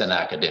place in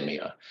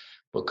academia,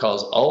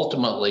 because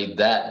ultimately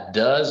that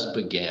does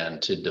begin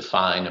to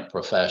define a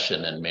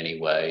profession in many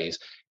ways.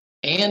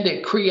 And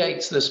it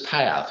creates this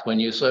path. When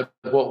you said,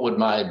 what would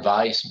my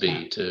advice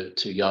be to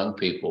young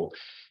people?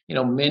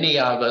 Many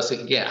of us,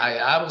 again,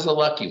 I was a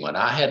lucky one.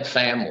 I had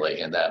family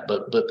in that,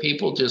 but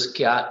people just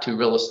got to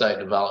real estate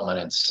development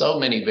in so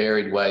many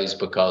varied ways,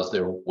 because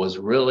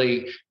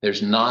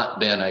there's not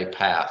been a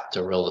path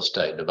to real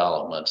estate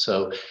development.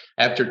 So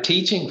after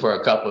teaching for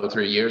a couple of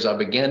 3 years, I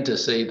began to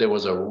see there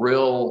was a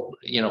real,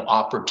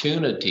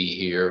 opportunity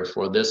here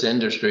for this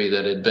industry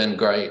that had been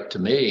great to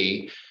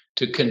me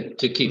to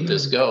keep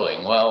this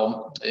going.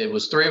 Well, it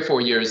was 3 or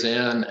 4 years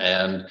in,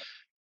 and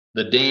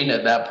the dean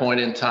at that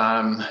point in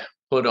time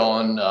put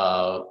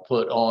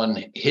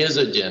on his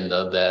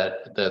agenda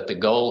that the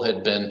goal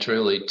had been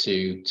truly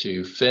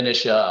to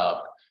finish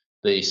up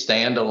the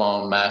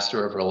standalone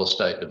Master of Real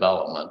Estate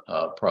Development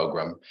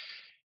program.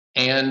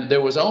 And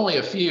there was only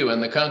a few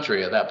in the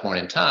country at that point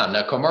in time.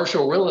 Now,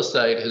 commercial real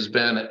estate has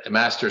been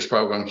master's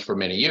programs for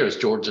many years.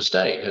 Georgia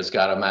State has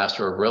got a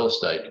Master of Real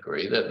Estate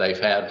degree that they've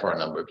had for a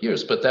number of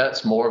years, but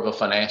that's more of a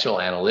financial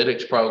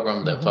analytics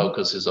program that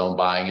focuses on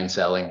buying and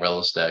selling real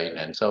estate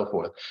and so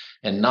forth,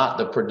 and not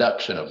the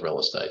production of real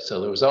estate. So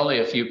there was only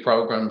a few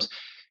programs,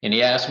 and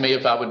he asked me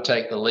if I would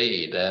take the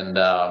lead. And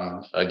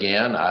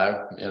again,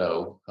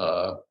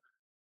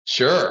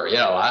 sure,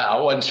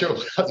 I wasn't sure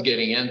what I was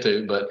getting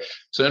into, but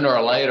sooner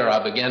or later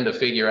I began to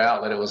figure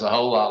out that it was a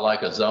whole lot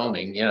like a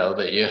zoning,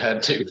 that you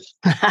had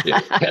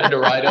to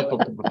write up a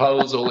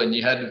proposal, and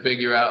you had to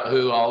figure out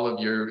who all of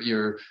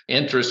your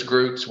interest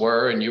groups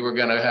were, and you were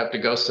going to have to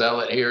go sell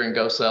it here and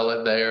go sell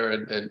it there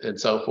and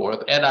so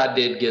forth. And I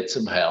did get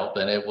some help,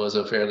 and it was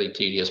a fairly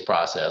tedious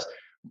process.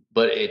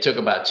 But it took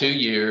about 2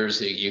 years.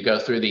 You go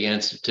through the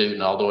Institute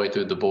and all the way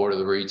through the Board of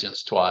the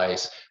Regents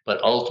twice. But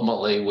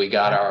ultimately, we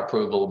got our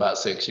approval about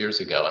 6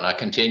 years ago. And I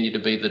continue to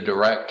be the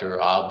director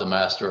of the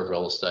Master of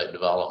Real Estate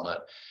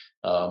Development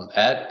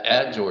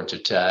at Georgia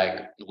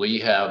Tech.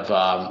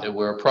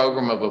 We're a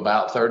program of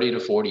about 30 to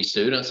 40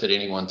 students at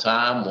any one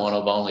time, one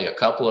of only a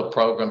couple of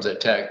programs at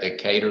Tech that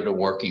cater to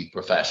working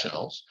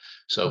professionals.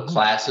 So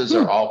classes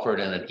are offered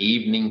in an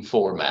evening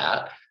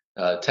format.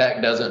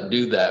 Tech doesn't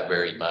do that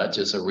very much.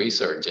 It's a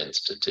research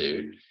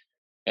institute.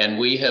 And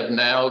we have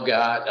now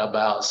got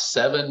about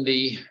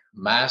 70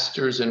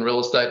 masters in real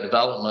estate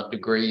development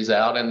degrees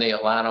out in the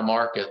Atlanta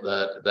market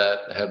that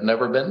have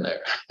never been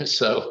there.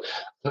 So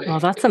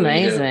that's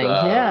amazing.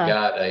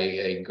 Got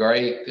a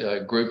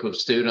great group of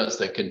students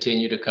that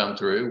continue to come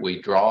through.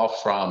 We draw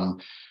from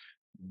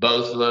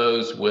both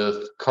those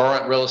with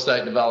current real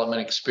estate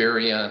development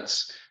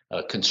experience,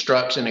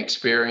 construction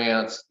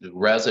experience,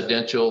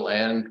 residential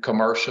and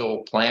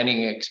commercial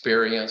planning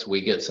experience.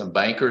 We get some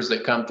bankers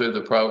that come through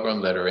the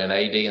program that are in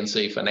A, D, and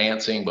C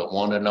financing, but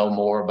want to know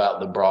more about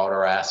the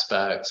broader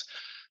aspects.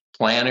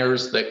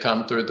 Planners that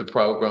come through the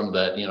program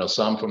that,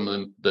 some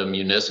from the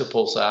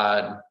municipal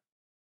side,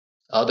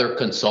 other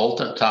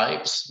consultant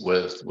types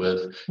with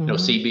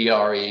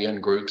CBRE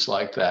and groups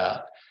like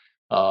that.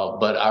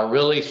 But I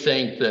really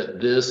think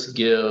that this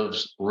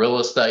gives real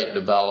estate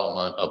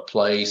development a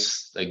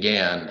place,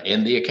 again,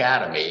 in the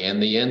academy, in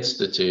the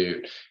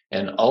institute,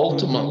 and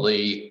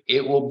ultimately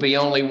it will be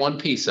only one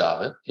piece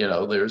of it.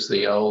 There's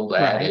the old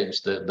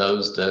adage that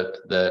those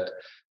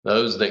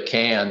that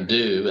can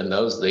do and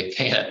those that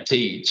can't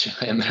teach.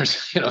 And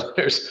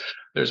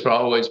there's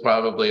always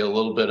probably a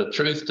little bit of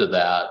truth to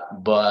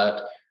that,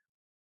 but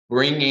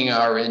bringing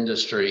our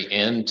industry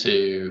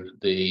into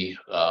the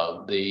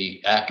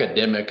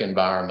academic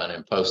environment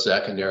and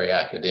post-secondary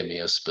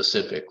academia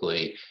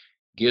specifically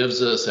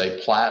gives us a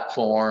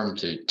platform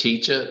to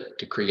teach it,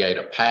 to create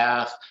a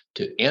path,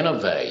 to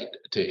innovate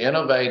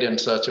in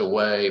such a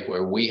way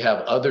where we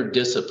have other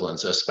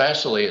disciplines,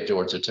 especially at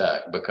Georgia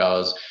Tech,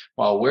 because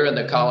while we're in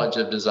the College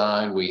of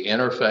Design, we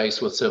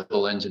interface with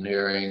civil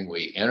engineering,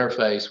 we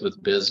interface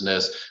with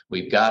business,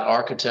 we've got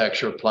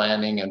architecture,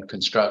 planning, and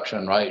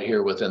construction right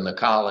here within the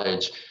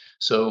college.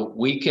 So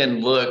we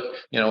can look,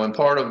 and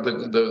part of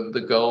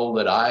the goal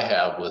that I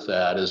have with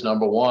that is,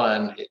 number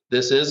one,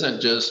 this isn't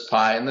just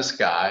pie in the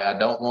sky. I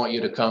don't want you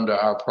to come to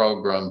our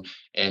program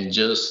and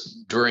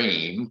just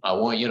dream. I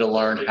want you to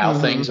learn how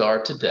things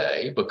are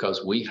today,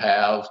 because we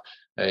have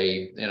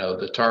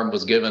the term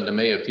was given to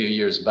me a few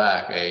years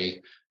back,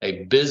 a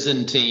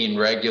Byzantine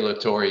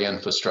regulatory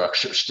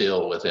infrastructure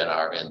still within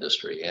our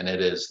industry. And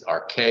it is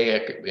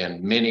archaic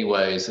in many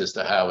ways as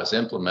to how it's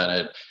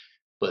implemented.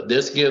 But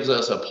this gives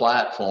us a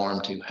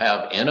platform to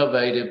have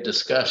innovative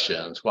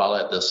discussions while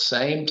at the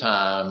same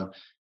time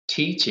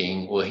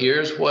teaching, well,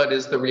 here's what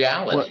is the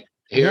reality.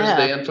 Here's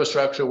the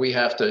infrastructure we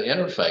have to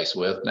interface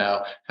with.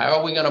 Now, how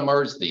are we going to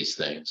merge these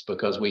things?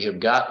 Because we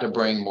have got to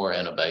bring more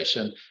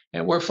innovation.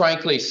 And we're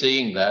frankly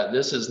seeing that.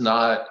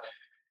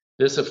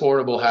 This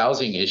affordable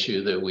housing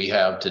issue that we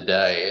have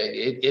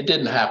today, it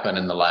didn't happen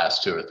in the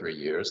last 2 or 3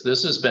 years.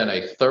 This has been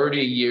a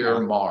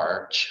 30-year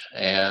march,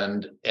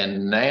 and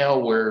now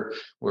we're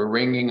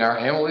wringing our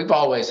hand. We've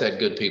always had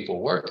good people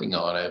working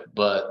on it,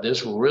 but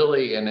this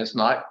really, and it's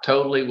not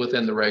totally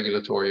within the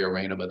regulatory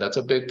arena, but that's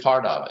a big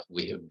part of it.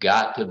 We have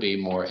got to be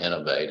more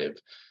innovative.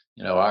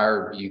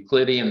 Our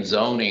Euclidean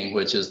zoning,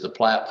 which is the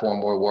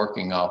platform we're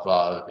working off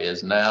of,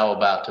 is now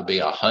about to be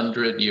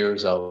 100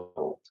 years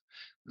old.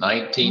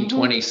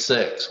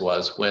 1926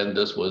 was when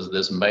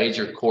this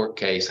major court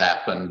case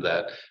happened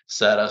that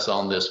set us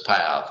on this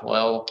path.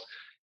 Well,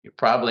 you're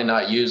probably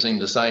not using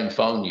the same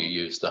phone you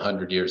used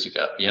 100 years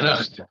ago.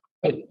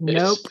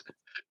 Nope.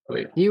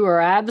 You are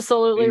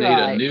absolutely We need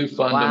right. a new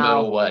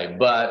fundamental way,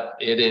 but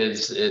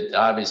it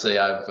obviously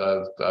I've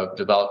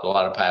developed a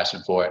lot of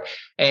passion for it.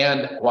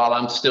 And while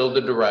I'm still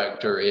the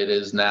director, it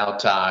is now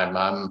time.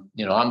 I'm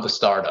the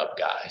startup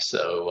guy.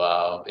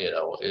 So,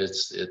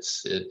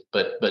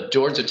 but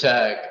Georgia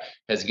Tech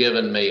has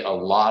given me a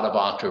lot of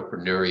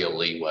entrepreneurial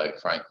leeway,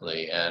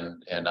 frankly.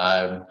 And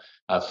I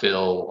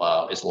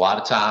feel it's a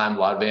lot of time, a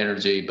lot of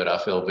energy, but I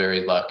feel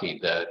very lucky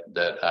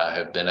that I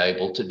have been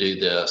able to do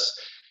this.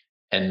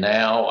 And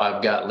now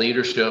I've got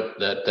leadership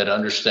that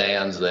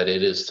understands that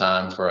it is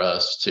time for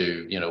us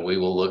to, we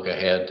will look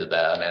ahead to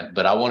that.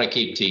 But I want to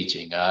keep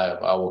teaching.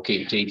 I will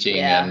keep teaching,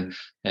 Yeah.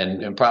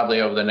 and probably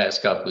over the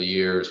next couple of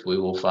years we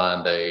will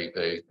find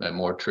a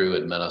more true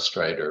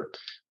administrator.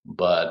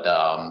 But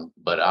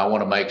I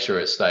want to make sure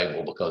it's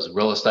stable, because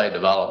real estate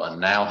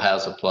development now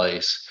has a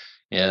place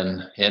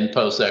in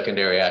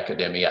post-secondary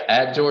academia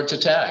at Georgia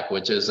Tech,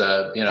 which is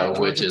a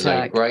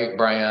great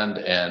brand,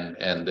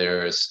 and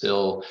there's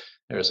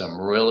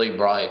some really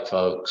bright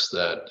folks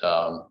that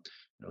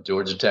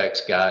Georgia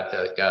Tech's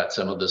got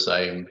some of the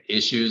same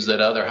issues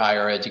that other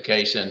higher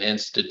education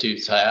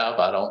institutes have.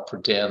 I don't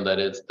pretend that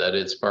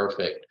it's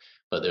perfect,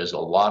 but there's a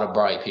lot of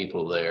bright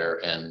people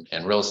there, and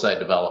real estate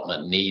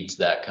development needs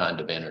that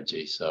kind of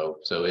energy. So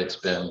it's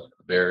been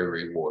very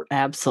rewarding.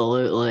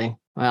 Absolutely.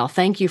 Well,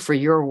 thank you for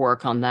your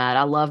work on that.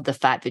 I love the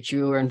fact that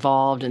you were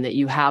involved and that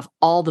you have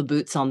all the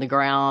boots on the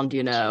ground,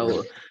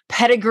 Sure.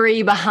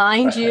 pedigree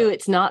behind you.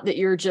 It's not that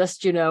you're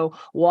just,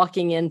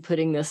 walking in,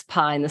 putting this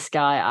pie in the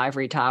sky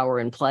ivory tower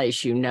in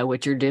place. You know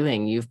what you're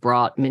doing. You've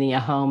brought many a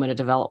home and a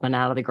development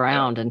out of the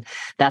ground, and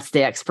that's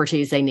the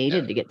expertise they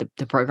needed to get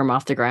the program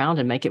off the ground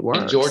and make it work.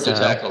 And Georgia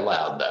Tech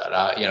allowed that.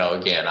 I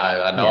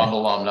know I'm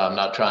alumni. I'm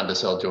not trying to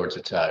sell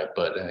Georgia Tech,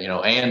 but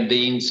and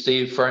Dean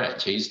Steve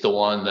French, he's the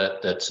one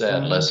that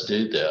said, let's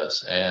do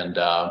this. And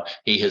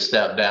he has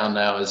stepped down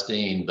now as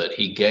dean, but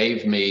he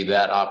gave me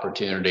that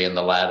opportunity and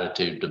the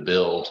latitude to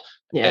build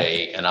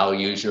and I'll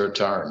use your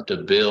term, to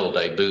build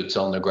a boots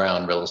on the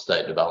ground real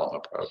estate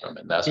development program.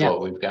 And that's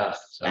what we've got.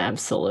 So.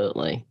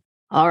 Absolutely.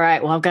 All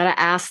right. Well, I've got to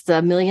ask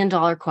the $1 million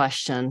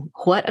question.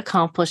 What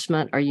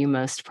accomplishment are you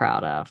most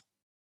proud of?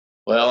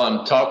 Well,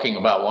 I'm talking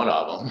about one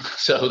of them.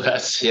 So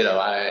that's,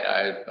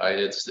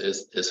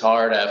 it's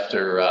hard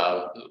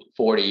after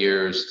 40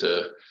 years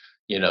to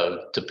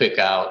pick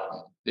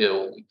out,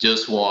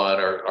 just one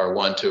or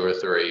one, two, or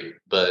three.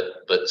 But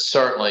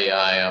certainly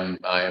I am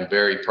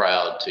very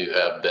proud to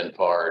have been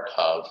part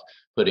of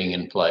putting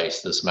in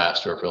place this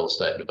Master of Real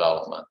Estate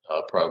Development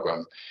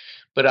program.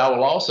 But I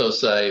will also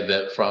say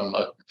that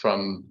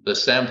from the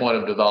standpoint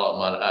of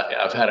development,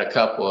 I've had a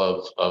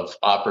couple of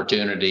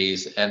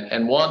opportunities,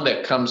 and one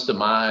that comes to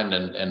mind,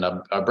 and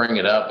I bring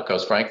it up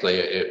because frankly,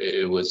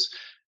 it was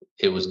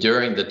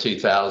during the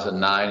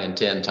 2009 and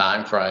 10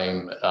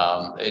 timeframe.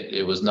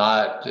 It was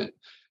not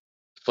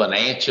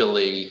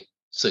financially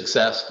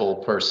successful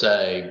per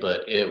se,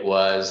 but it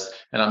was,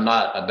 and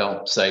I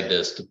don't say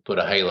this to put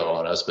a halo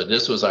on us, but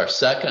this was our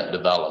second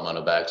Development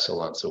of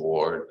Excellence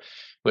Award,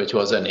 which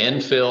was an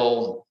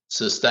infill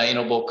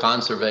sustainable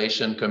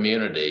conservation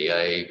community,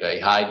 a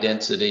high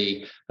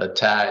density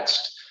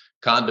attached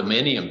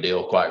condominium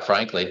deal, quite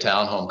frankly,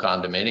 townhome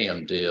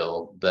condominium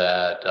deal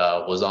that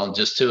was on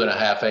just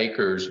 2.5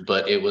 acres,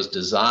 but it was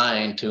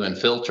designed to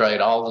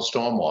infiltrate all the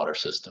stormwater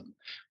system.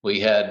 We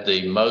had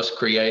the most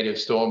creative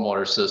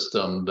stormwater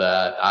system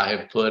that I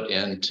have put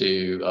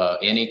into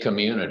any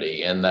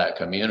community in that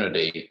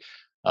community.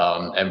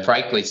 And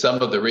frankly,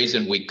 some of the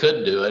reason we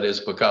could do it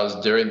is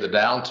because during the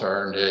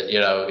downturn,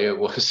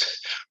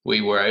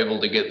 we were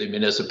able to get the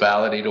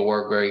municipality to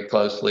work very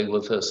closely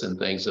with us and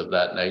things of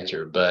that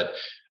nature. But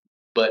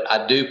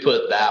I do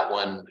put that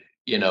one,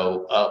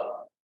 up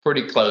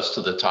pretty close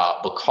to the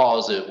top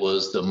because it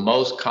was the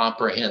most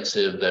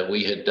comprehensive that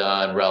we had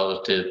done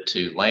relative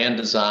to land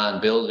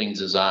design, building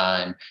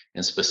design,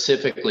 and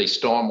specifically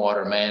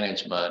stormwater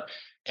management.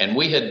 And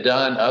we had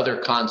done other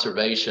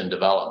conservation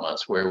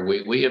developments where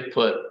we had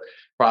put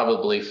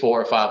probably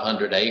 400 or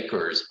 500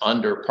 acres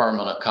under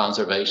permanent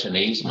conservation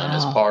easement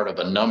as part of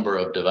a number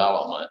of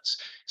developments.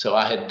 So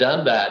I had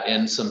done that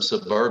in some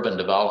suburban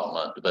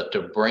development, but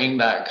to bring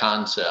that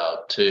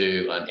concept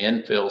to an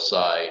infill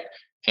site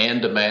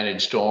and to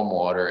manage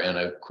stormwater in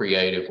a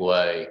creative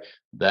way,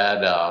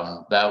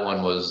 that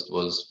one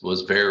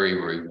was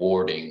very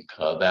rewarding.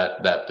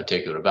 That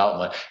particular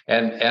development,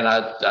 and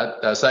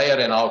I say it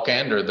in all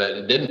candor that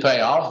it didn't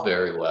pay off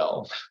very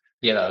well,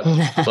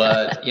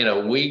 but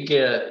we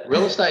get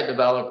real estate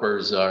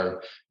developers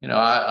are,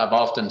 I've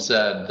often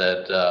said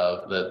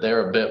that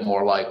they're a bit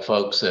more like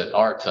folks at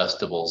art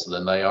festivals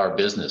than they are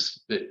business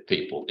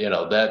people.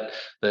 That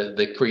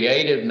the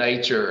creative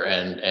nature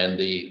and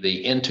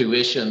the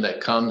intuition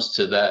that comes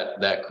to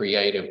that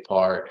creative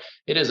part,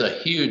 it is a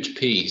huge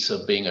piece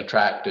of being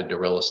attracted to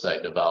real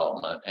estate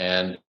development.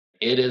 And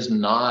it is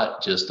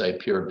not just a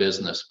pure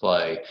business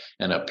play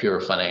and a pure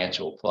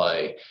financial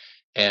play.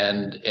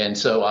 And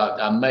so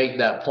I make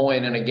that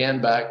point, and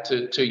again, back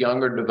to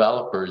younger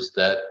developers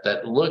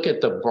that look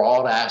at the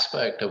broad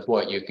aspect of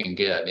what you can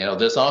get.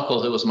 This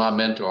uncle who was my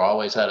mentor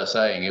always had a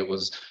saying. It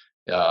was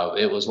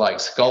like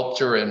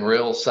sculpture in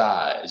real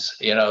size,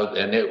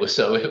 and it was,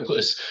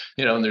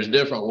 and there's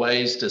different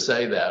ways to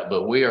say that,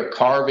 but we are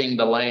carving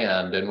the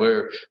land,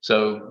 and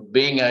so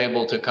being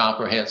able to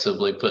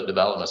comprehensively put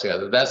developments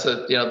together, that's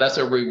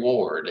a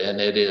reward.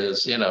 And it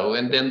is,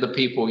 and then the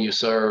people you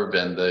serve,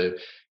 and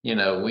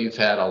we've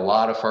had a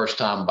lot of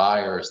first-time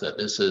buyers that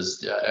this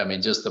is,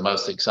 just the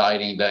most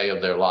exciting day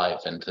of their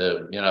life. And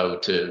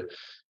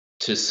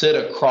to sit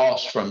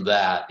across from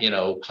that,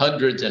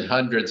 hundreds and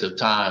hundreds of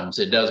times,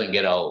 it doesn't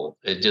get old.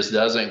 It just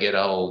doesn't get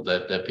old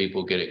that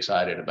people get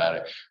excited about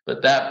it.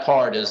 But that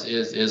part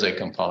is a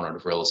component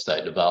of real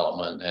estate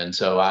development. And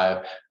so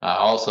I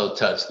also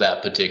touched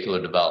that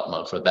particular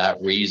development for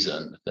that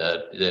reason,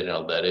 that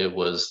it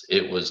was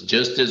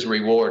just as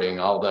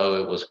rewarding,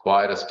 although it was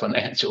quite a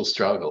financial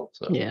struggle.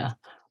 So. Yeah.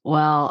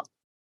 Well,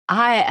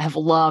 I have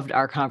loved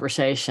our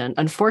conversation.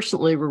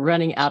 Unfortunately, we're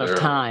running out of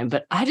time,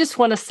 but I just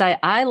want to say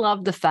I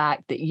love the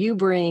fact that you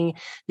bring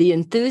the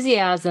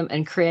enthusiasm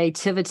and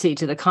creativity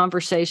to the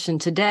conversation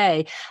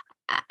today.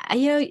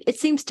 It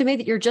seems to me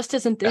that you're just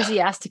as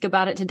enthusiastic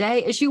about it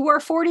today as you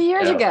were 40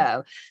 years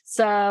ago.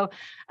 So,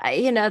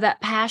 that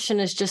passion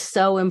is just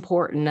so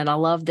important. And I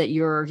love that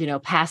you're,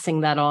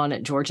 passing that on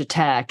at Georgia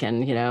Tech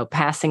and,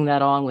 passing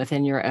that on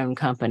within your own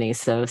company.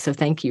 So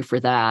thank you for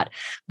that.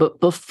 But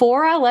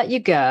before I let you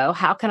go,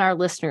 how can our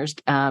listeners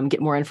get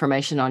more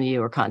information on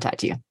you or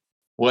contact you?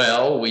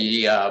 Well,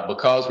 we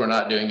because we're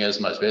not doing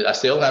as much, I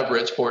still have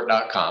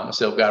richport.com. I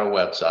still got a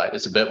website.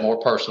 It's a bit more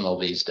personal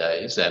these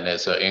days, and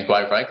and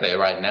quite frankly,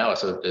 right now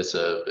it's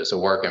a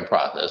work in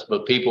process.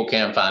 But people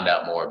can find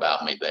out more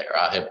about me there.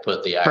 I have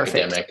put the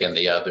academic and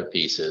the other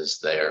pieces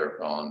there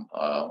on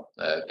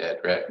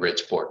at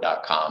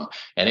richport.com,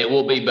 and it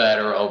will be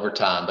better over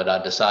time. But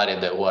I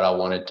decided that what I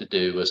wanted to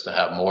do was to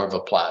have more of a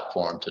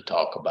platform to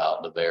talk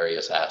about the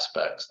various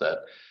aspects that.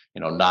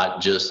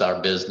 Not just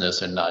our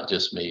business and not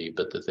just me,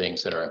 but the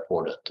things that are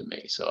important to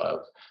me.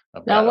 So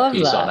I've got a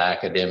piece on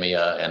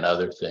academia and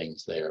other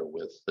things there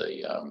with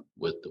the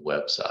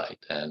website,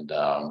 and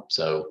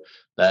so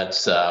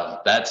that's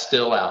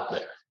still out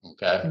there.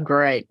 Okay,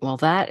 great. Well,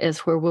 that is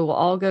where we will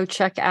all go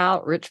check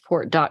out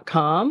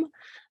richport.com.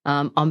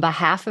 On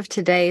behalf of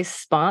today's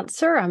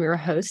sponsor, I'm your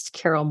host,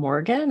 Carol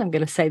Morgan. I'm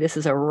going to say this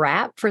is a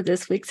wrap for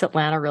this week's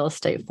Atlanta Real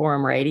Estate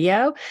Forum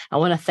Radio. I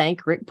want to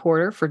thank Rick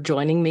Porter for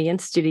joining me in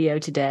studio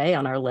today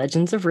on our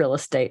Legends of Real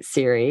Estate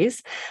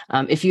series.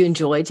 If you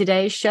enjoyed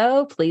today's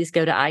show, please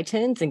go to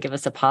iTunes and give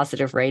us a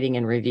positive rating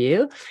and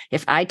review.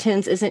 If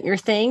iTunes isn't your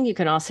thing, you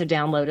can also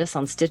download us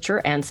on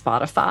Stitcher and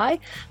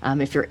Spotify.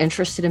 If you're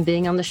interested in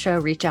being on the show,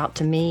 reach out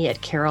to me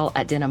at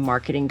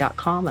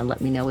carol@denimmarketing.com and let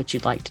me know what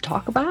you'd like to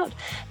talk about.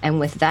 And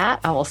with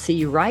that, I will see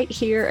you right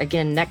here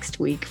again next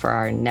week for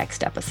our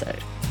next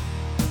episode.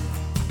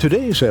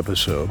 Today's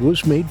episode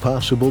was made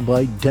possible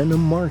by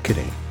Denim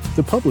Marketing,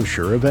 the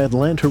publisher of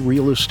Atlanta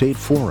Real Estate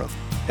Forum,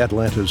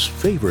 Atlanta's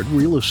favorite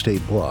real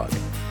estate blog,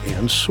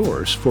 and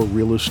source for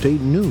real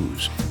estate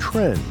news,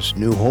 trends,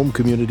 new home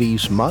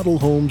communities, model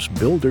homes,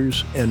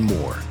 builders, and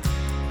more.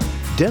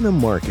 Denim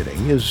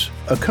Marketing is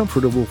a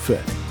comfortable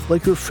fit,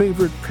 like your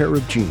favorite pair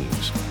of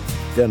jeans.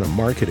 Denim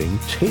Marketing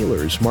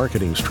tailors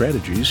marketing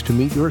strategies to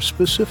meet your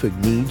specific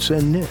needs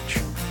and niche.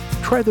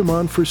 Try them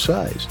on for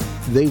size.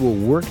 They will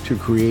work to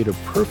create a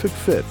perfect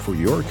fit for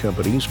your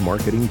company's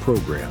marketing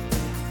program.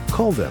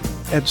 Call them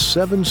at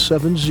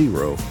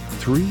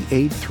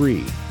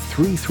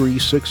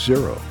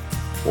 770-383-3360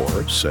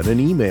 or send an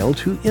email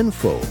to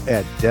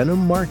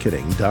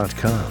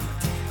info@denimmarketing.com.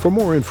 For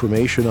more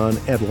information on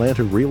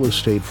Atlanta Real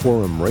Estate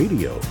Forum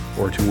Radio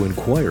or to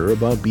inquire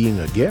about being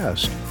a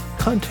guest,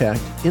 contact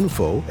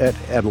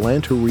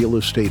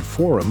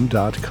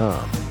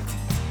info@atlantarealestateforum.com.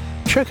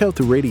 Check out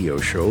the radio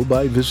show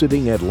by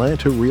visiting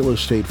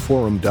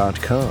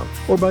atlantarealestateforum.com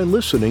or by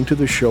listening to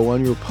the show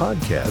on your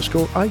podcast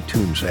or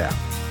iTunes app.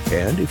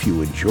 And if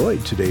you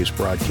enjoyed today's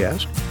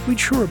broadcast, we'd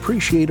sure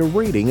appreciate a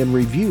rating and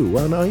review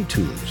on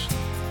iTunes.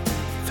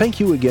 Thank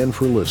you again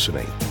for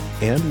listening,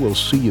 and we'll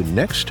see you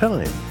next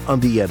time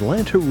on the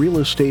Atlanta Real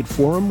Estate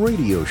Forum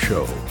radio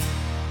show.